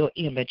into your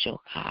image,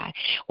 oh God.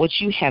 What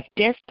you have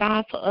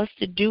destined for us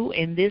to do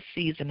in this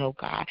season, oh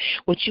God.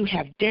 What you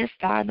have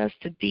destined us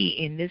to be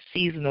in this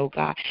season, oh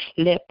God.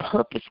 Let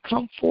purpose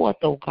come forth,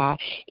 oh God,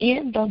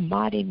 in the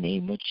mighty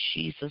name of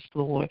Jesus,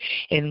 Lord.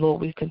 And,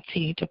 Lord, we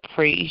continue to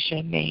praise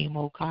your name,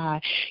 oh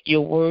God.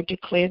 Your word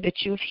declared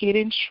that you've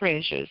hidden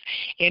treasures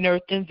in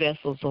earthen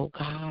vessels, oh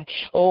God.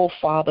 Oh,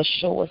 Father,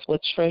 show us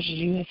what treasures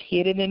you have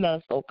hidden in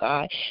us, oh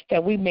God,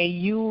 that we may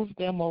use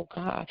them, oh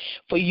God,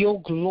 for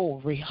your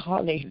glory.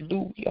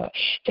 Hallelujah.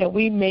 That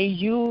we may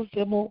use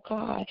them, oh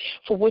God,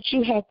 for what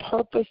you have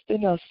purposed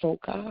in us, oh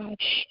God.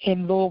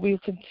 And, Lord, we'll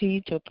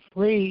continue to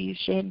praise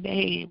your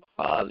name.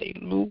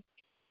 Hallelujah.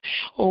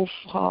 Oh,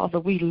 Father,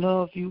 we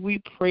love you, we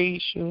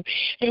praise you,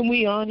 and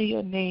we honor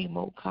your name,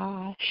 oh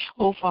God.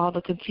 Oh,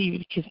 Father,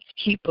 continue to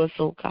keep us,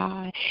 oh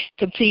God.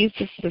 Continue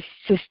to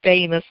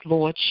sustain us,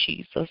 Lord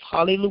Jesus.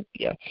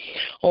 Hallelujah.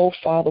 Oh,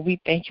 Father, we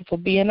thank you for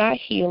being our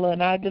healer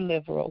and our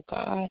deliverer, oh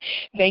God.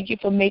 Thank you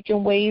for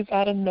making ways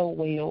out of no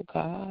way, oh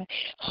God.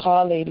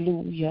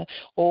 Hallelujah.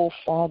 Oh,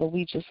 Father,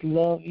 we just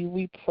love you,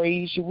 we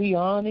praise you, we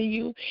honor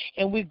you,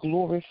 and we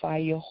glorify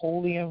your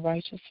holy and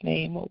righteous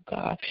name, oh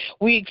God.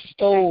 We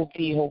extol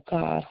thee, oh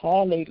God.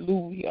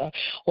 Hallelujah.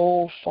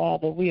 Oh,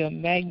 Father, we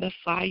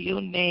magnify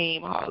your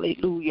name.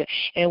 Hallelujah.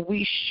 And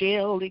we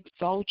shall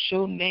exalt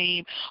your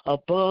name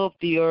above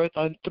the earth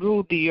and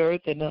through the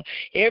earth. And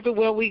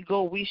everywhere we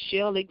go, we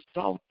shall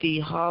exalt thee.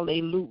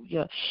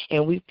 Hallelujah.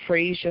 And we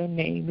praise your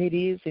name. It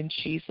is in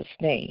Jesus'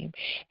 name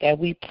that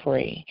we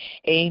pray.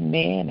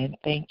 Amen. And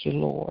thank you,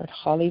 Lord.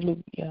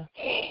 Hallelujah.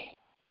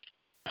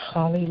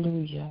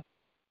 Hallelujah.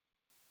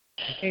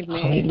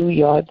 Amen.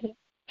 Hallelujah.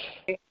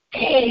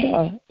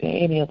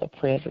 Any other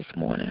prayers this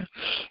morning?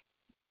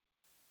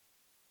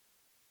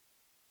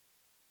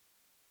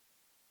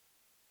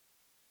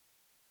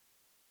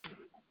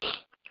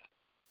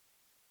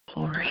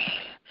 Glory.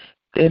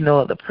 There are no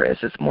other prayers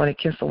this morning.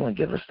 Can someone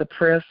give us the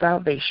prayer of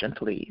salvation,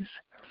 please?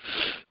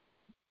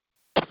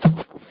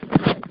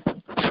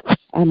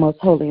 Our most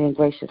holy and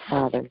gracious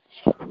Father,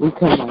 we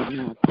come right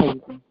now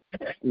praising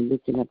and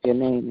lifting up your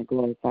name and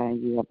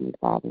glorifying you, Heavenly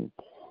Father.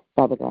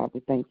 Father God,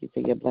 we thank you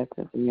for your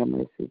blessings and your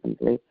mercies and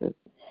graces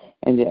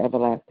and your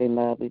everlasting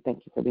love. We thank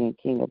you for being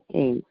King of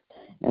kings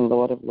and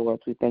Lord of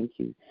lords. We thank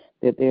you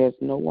that there is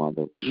no one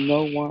but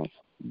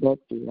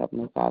you,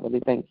 Heavenly Father. We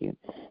thank you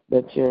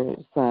that your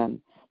Son,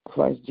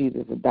 Christ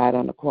Jesus, has died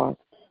on the cross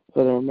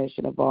for the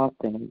remission of all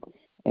sins,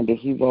 and that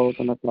he rose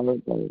on the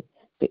third day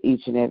for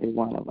each and every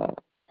one of us.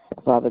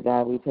 Father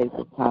God, we take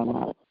this time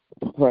out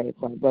to pray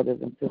for our brothers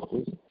and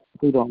sisters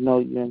who don't know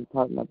you and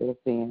pardon of their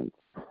sins.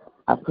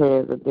 I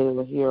pray that they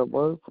will hear a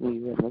word from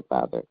you, Heavenly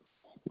Father.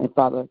 And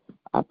Father,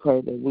 I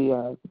pray that we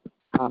are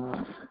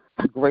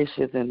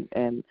gracious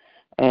and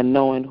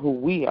knowing who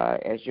we are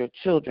as your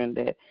children,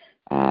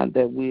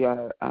 that we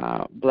are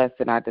blessed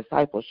in our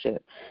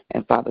discipleship,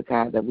 and Father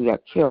God, that we are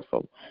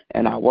careful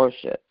in our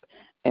worship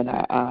and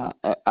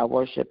our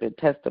worship and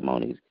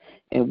testimonies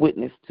and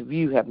witness to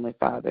you, Heavenly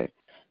Father,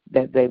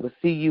 that they will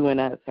see you in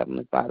us,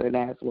 Heavenly Father, and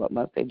ask what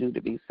must they do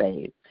to be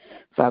saved.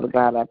 Father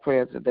God, I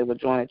pray that they will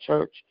join a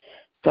church,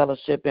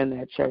 fellowship in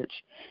that church,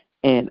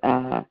 and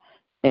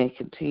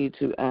continue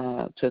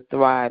to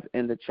thrive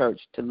in the church,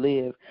 to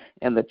live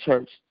in the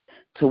church,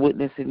 to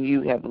witness in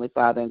you, Heavenly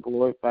Father, and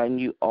glorifying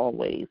you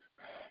always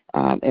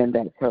in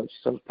that church.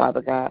 So,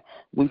 Father God,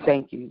 we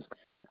thank you,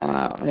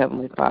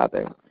 Heavenly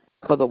Father,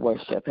 for the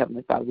worship.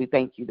 Heavenly Father, we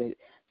thank you that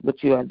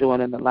what you are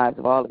doing in the lives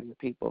of all of your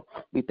people.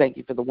 We thank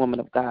you for the woman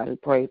of God who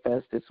prayed for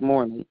us this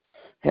morning.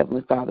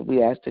 Heavenly Father,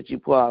 we ask that you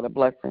pour out a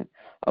blessing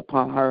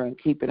upon her and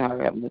keeping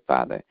her, Heavenly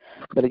Father.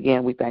 But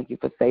again, we thank you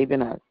for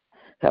saving us,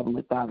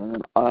 Heavenly Father.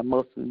 And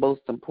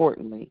most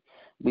importantly,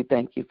 we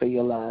thank you for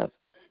your love.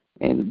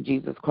 In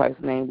Jesus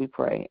Christ's name we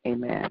pray.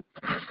 Amen.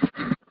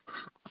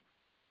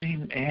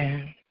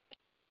 Amen.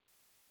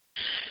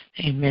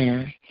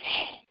 Amen.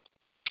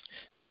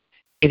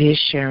 It is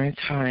sharing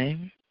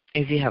time.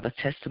 If you have a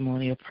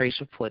testimony or praise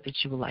report that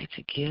you would like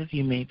to give,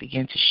 you may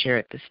begin to share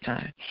at this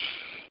time.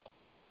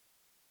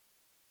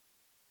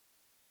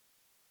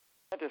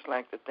 I'd just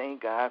like to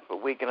thank God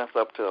for waking us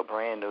up to a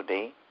brand new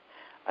day.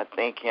 I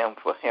thank him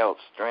for health,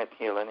 strength,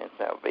 healing, and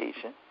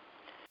salvation.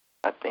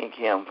 I thank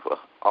him for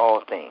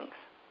all things.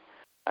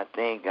 I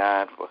thank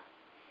God for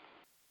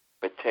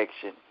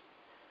protection,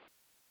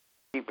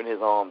 keeping his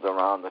arms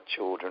around the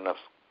children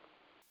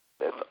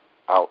that's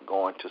out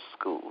going to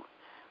school.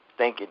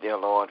 Thank you, dear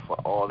Lord, for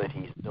all that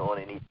he's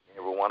doing in each and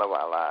every one of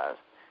our lives.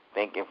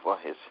 Thank you for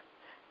his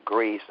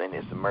grace and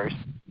his mercy,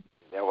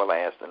 his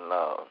everlasting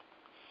love.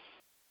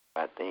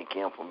 I thank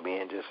him for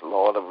being just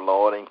Lord of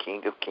Lords and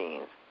King of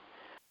Kings.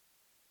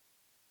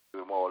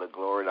 Give him all the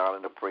glory, honor,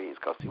 and the praise,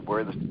 because he's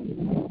worthy.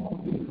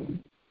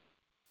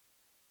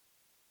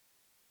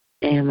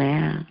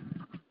 Amen.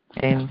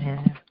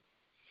 Amen.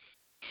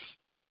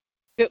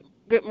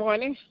 Good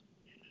morning.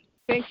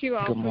 Thank you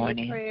all Good for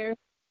morning. your prayers.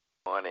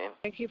 Morning.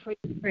 Thank you for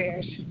your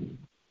prayers.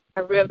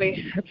 I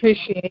really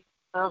appreciate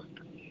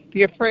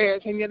your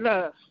prayers and your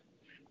love.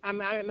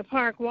 I'm out in the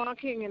park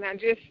walking, and I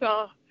just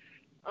saw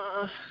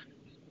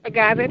a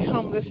guy that's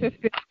homeless has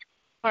been in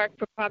the park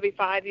for probably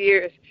 5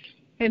 years.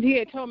 And he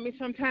had told me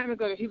some time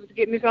ago that he was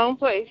getting his own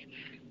place.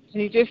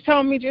 And he just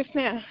told me just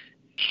now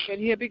that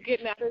he'll be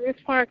getting out of this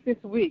park this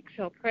week.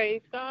 So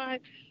praise God.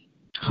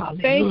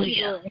 Hallelujah. Thank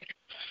you, Lord.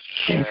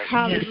 Yes.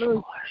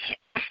 Hallelujah.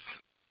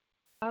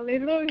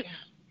 Hallelujah.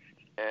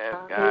 Yes,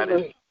 God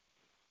is.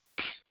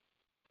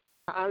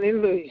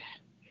 Hallelujah.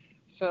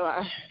 So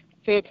I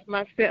said to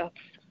myself,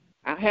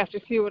 I have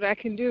to see what I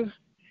can do,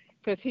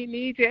 because he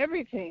needs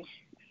everything.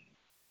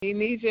 He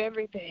needs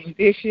everything,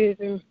 dishes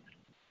and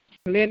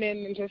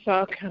linen and just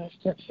all kind of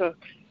stuff. So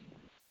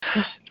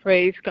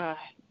praise God.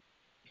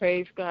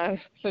 Praise God.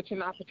 Such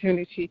an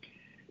opportunity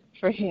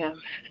for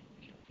him.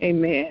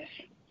 Amen.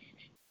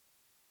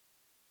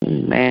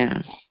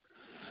 Amen.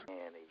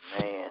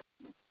 Amen.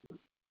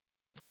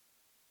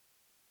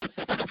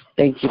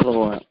 Thank you,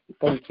 Lord.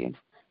 Thank you.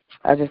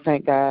 I just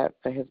thank God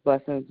for his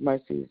blessings,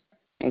 mercies,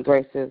 and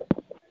graces,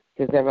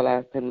 his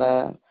everlasting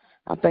love.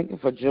 I thank him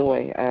for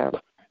joy.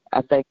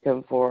 I thank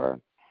him for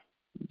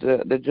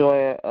the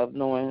joy of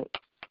knowing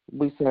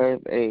we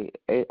serve a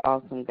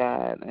awesome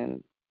God,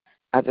 and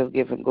I just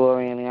give him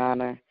glory and the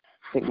honor.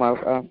 I think my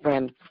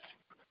friend,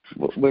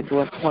 we're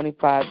doing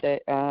 25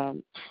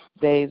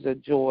 days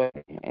of joy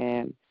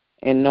and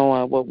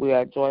knowing what we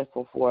are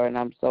joyful for, and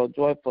I'm so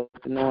joyful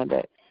to knowing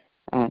that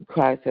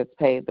Christ has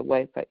paved the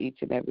way for each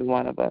and every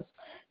one of us,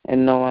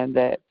 and knowing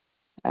that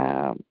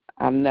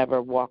I'm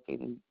never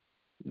walking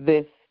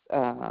this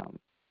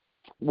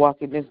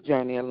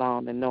journey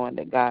alone, and knowing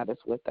that God is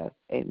with us.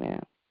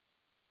 Amen.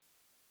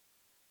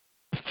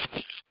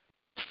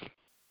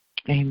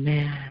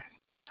 Amen.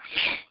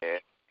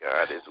 Yes,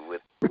 God is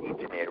with each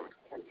and every.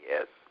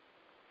 Yes.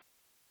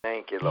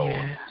 Thank you, Lord.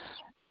 Yes.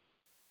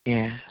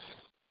 Yes.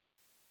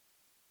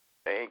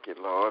 Thank you,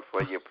 Lord,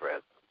 for your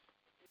presence.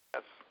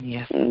 Yes.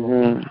 Yes.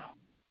 Mm-hmm.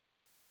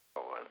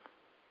 Lord.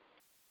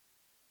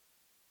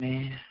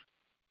 Amen.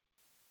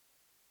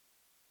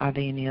 Are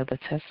there any other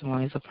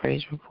testimonies or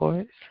praise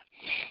reports?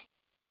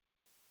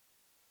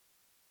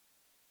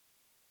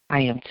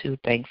 I am too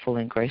thankful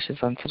and gracious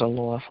unto the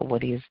Lord for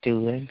what he is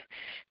doing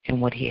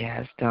and what he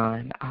has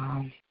done.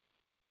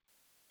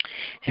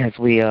 As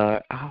we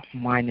are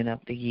winding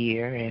up the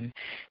year, and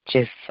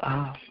just,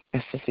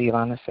 as Sister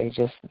Yolanda said,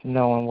 just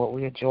knowing what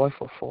we are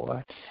joyful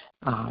for.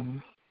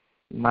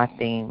 My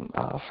theme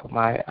for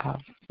my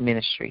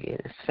ministry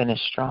is finish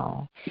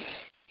strong.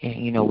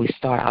 And, we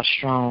start out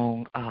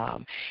strong,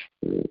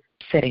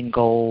 setting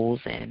goals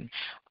and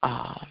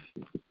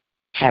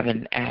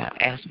having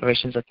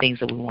aspirations of things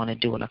that we want to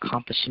do and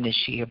accomplish in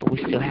this year, but we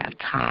still have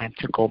time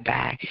to go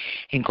back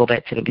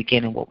to the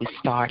beginning, what we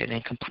started,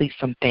 and complete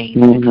some things,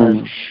 because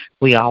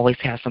we always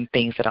have some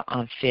things that are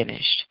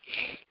unfinished.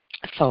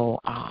 So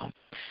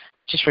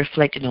just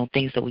reflecting on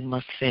things that we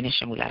must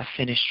finish, and we got to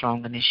finish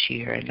strong in this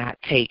year and not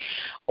take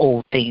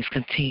old things,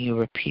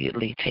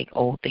 repeatedly take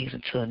old things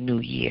into a new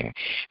year,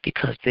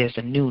 because there's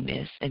a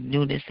newness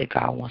that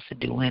God wants to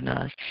do in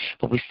us,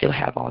 but we still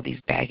have all these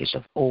baggage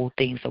of old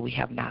things that we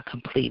have not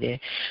completed.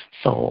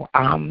 So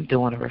I'm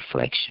doing a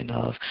reflection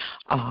of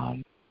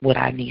what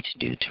I need to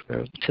do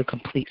to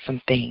complete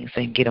some things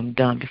and get them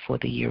done before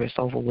the year is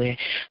over with,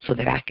 so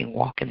that I can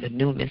walk in the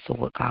newness of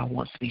what God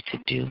wants me to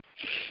do.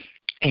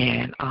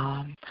 And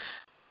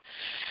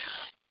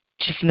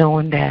just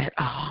knowing that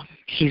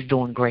he's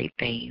doing great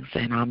things,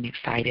 and I'm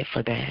excited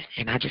for that.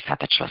 And I just have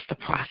to trust the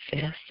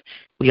process.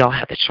 We all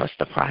have to trust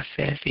the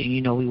process.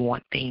 And, we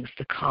want things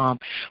to come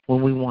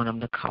when we want them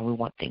to come. We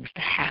want things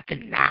to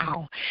happen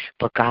now.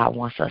 But God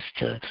wants us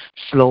to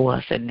slow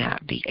us and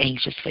not be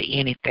anxious for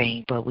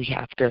anything. But we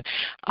have to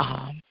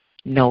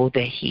know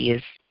that he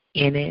is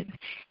in it,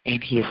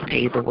 and he has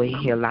paved the way.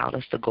 He allowed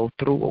us to go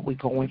through what we're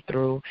going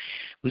through.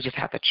 We just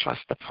have to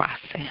trust the process.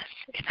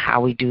 And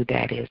how we do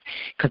that is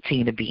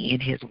continue to be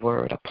in his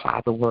word, apply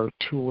the word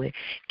to it,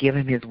 give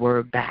him his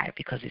word back,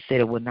 because he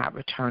said it will not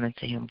return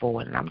unto him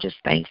void. And I'm just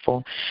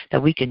thankful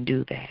that we can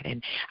do that.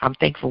 And I'm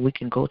thankful we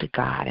can go to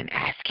God and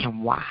ask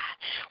him why.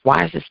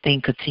 Why is this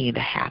thing continue to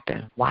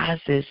happen? Why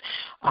is this,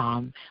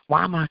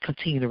 why am I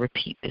continuing to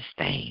repeat this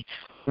thing?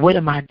 What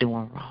am I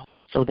doing wrong?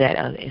 So that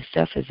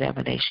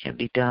self-examination can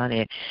be done,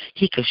 and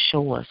he can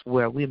show us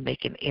where we're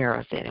making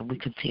errors in, and we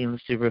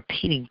continuously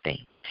repeating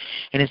things.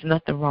 And there's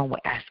nothing wrong with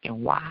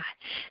asking why.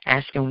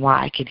 Asking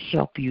why can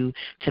help you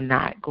to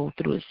not go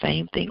through the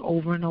same thing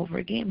over and over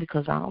again,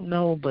 because I don't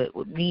know, but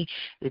with me,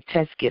 the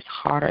test gets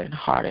harder and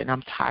harder, and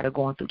I'm tired of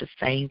going through the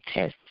same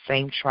test,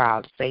 same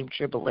trial, the same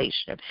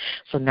tribulation.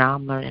 So now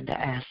I'm learning to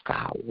ask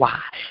God, why?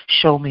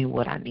 Show me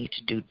what I need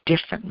to do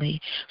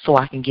differently so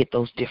I can get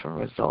those different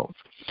results.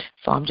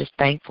 So I'm just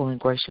thankful and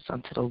gracious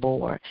unto the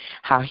Lord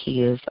how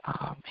He is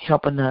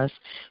helping us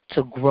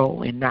to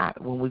grow, and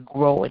not when we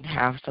grow and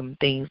have some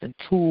things and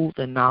tools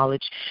and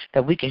knowledge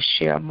that we can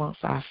share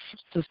amongst our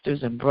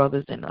sisters and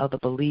brothers and other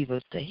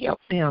believers to help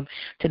them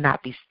to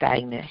not be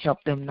stagnant,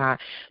 help them not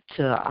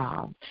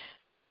to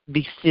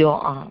be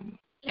still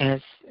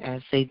as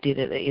they did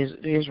it,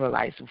 the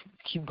Israelites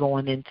keep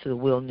going into the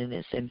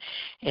wilderness and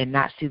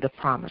not see the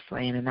promised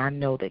land. And I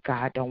know that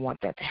God don't want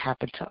that to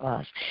happen to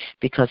us,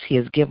 because He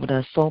has given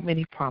us so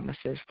many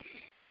promises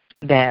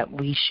that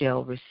we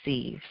shall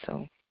receive.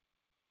 So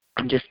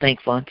I'm just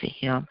thankful unto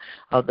Him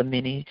of the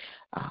many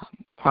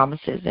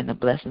promises and the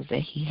blessings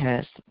that He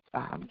has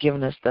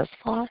given us thus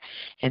far,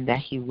 and that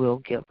He will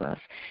give us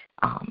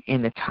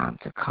in the time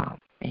to come.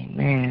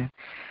 Amen.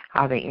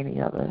 Are there any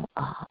other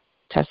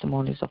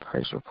testimonies or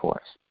praise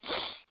reports?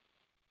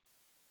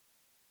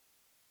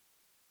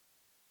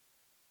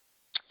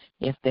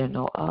 If there are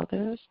no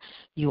others,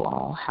 you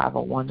all have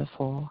a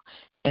wonderful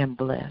and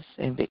blessed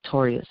and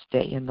victorious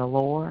day in the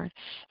Lord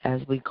as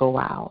we go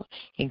out,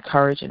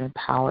 encourage and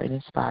empower and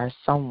inspire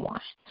someone,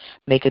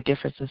 make a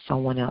difference in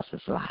someone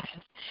else's life.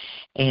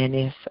 And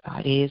if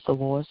it is the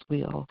Lord's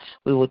will,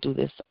 we will do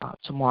this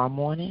tomorrow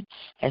morning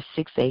at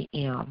 6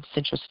 a.m.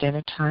 Central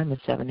Standard Time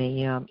and 7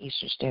 a.m.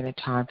 Eastern Standard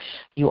Time.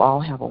 You all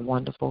have a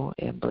wonderful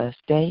and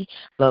blessed day.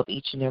 Love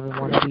each and every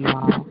one of you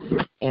all,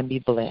 and be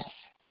blessed.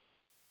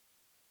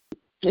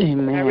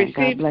 Amen.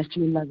 God bless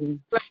you. Love you.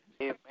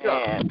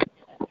 Amen.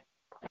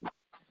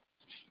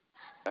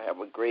 Have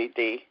a great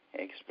day.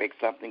 Expect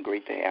something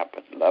great to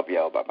happen. Love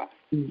y'all. Bye-bye.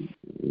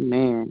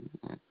 Amen.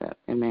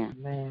 Amen.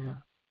 Amen.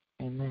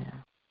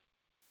 Amen.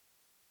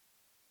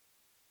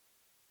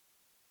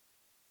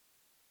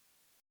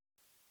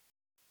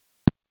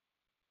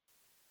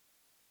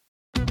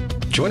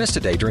 Join us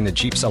today during the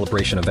Jeep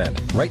Celebration event.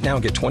 Right now,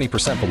 get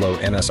 20% below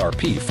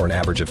MSRP for an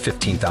average of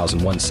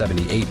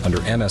 $15,178 under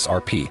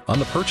MSRP on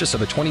the purchase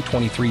of a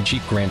 2023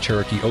 Jeep Grand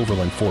Cherokee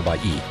Overland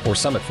 4xE or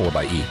Summit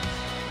 4xE.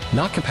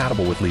 Not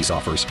compatible with lease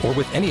offers or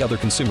with any other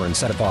consumer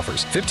incentive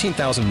offers.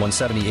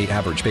 $15,178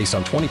 average based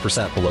on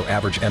 20% below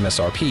average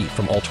MSRP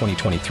from all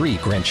 2023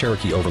 Grand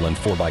Cherokee Overland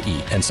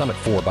 4xE and Summit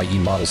 4xE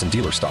models in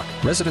dealer stock.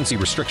 Residency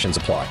restrictions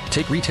apply.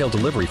 Take retail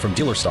delivery from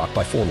dealer stock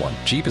by 4/1.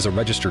 Jeep is a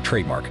registered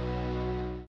trademark.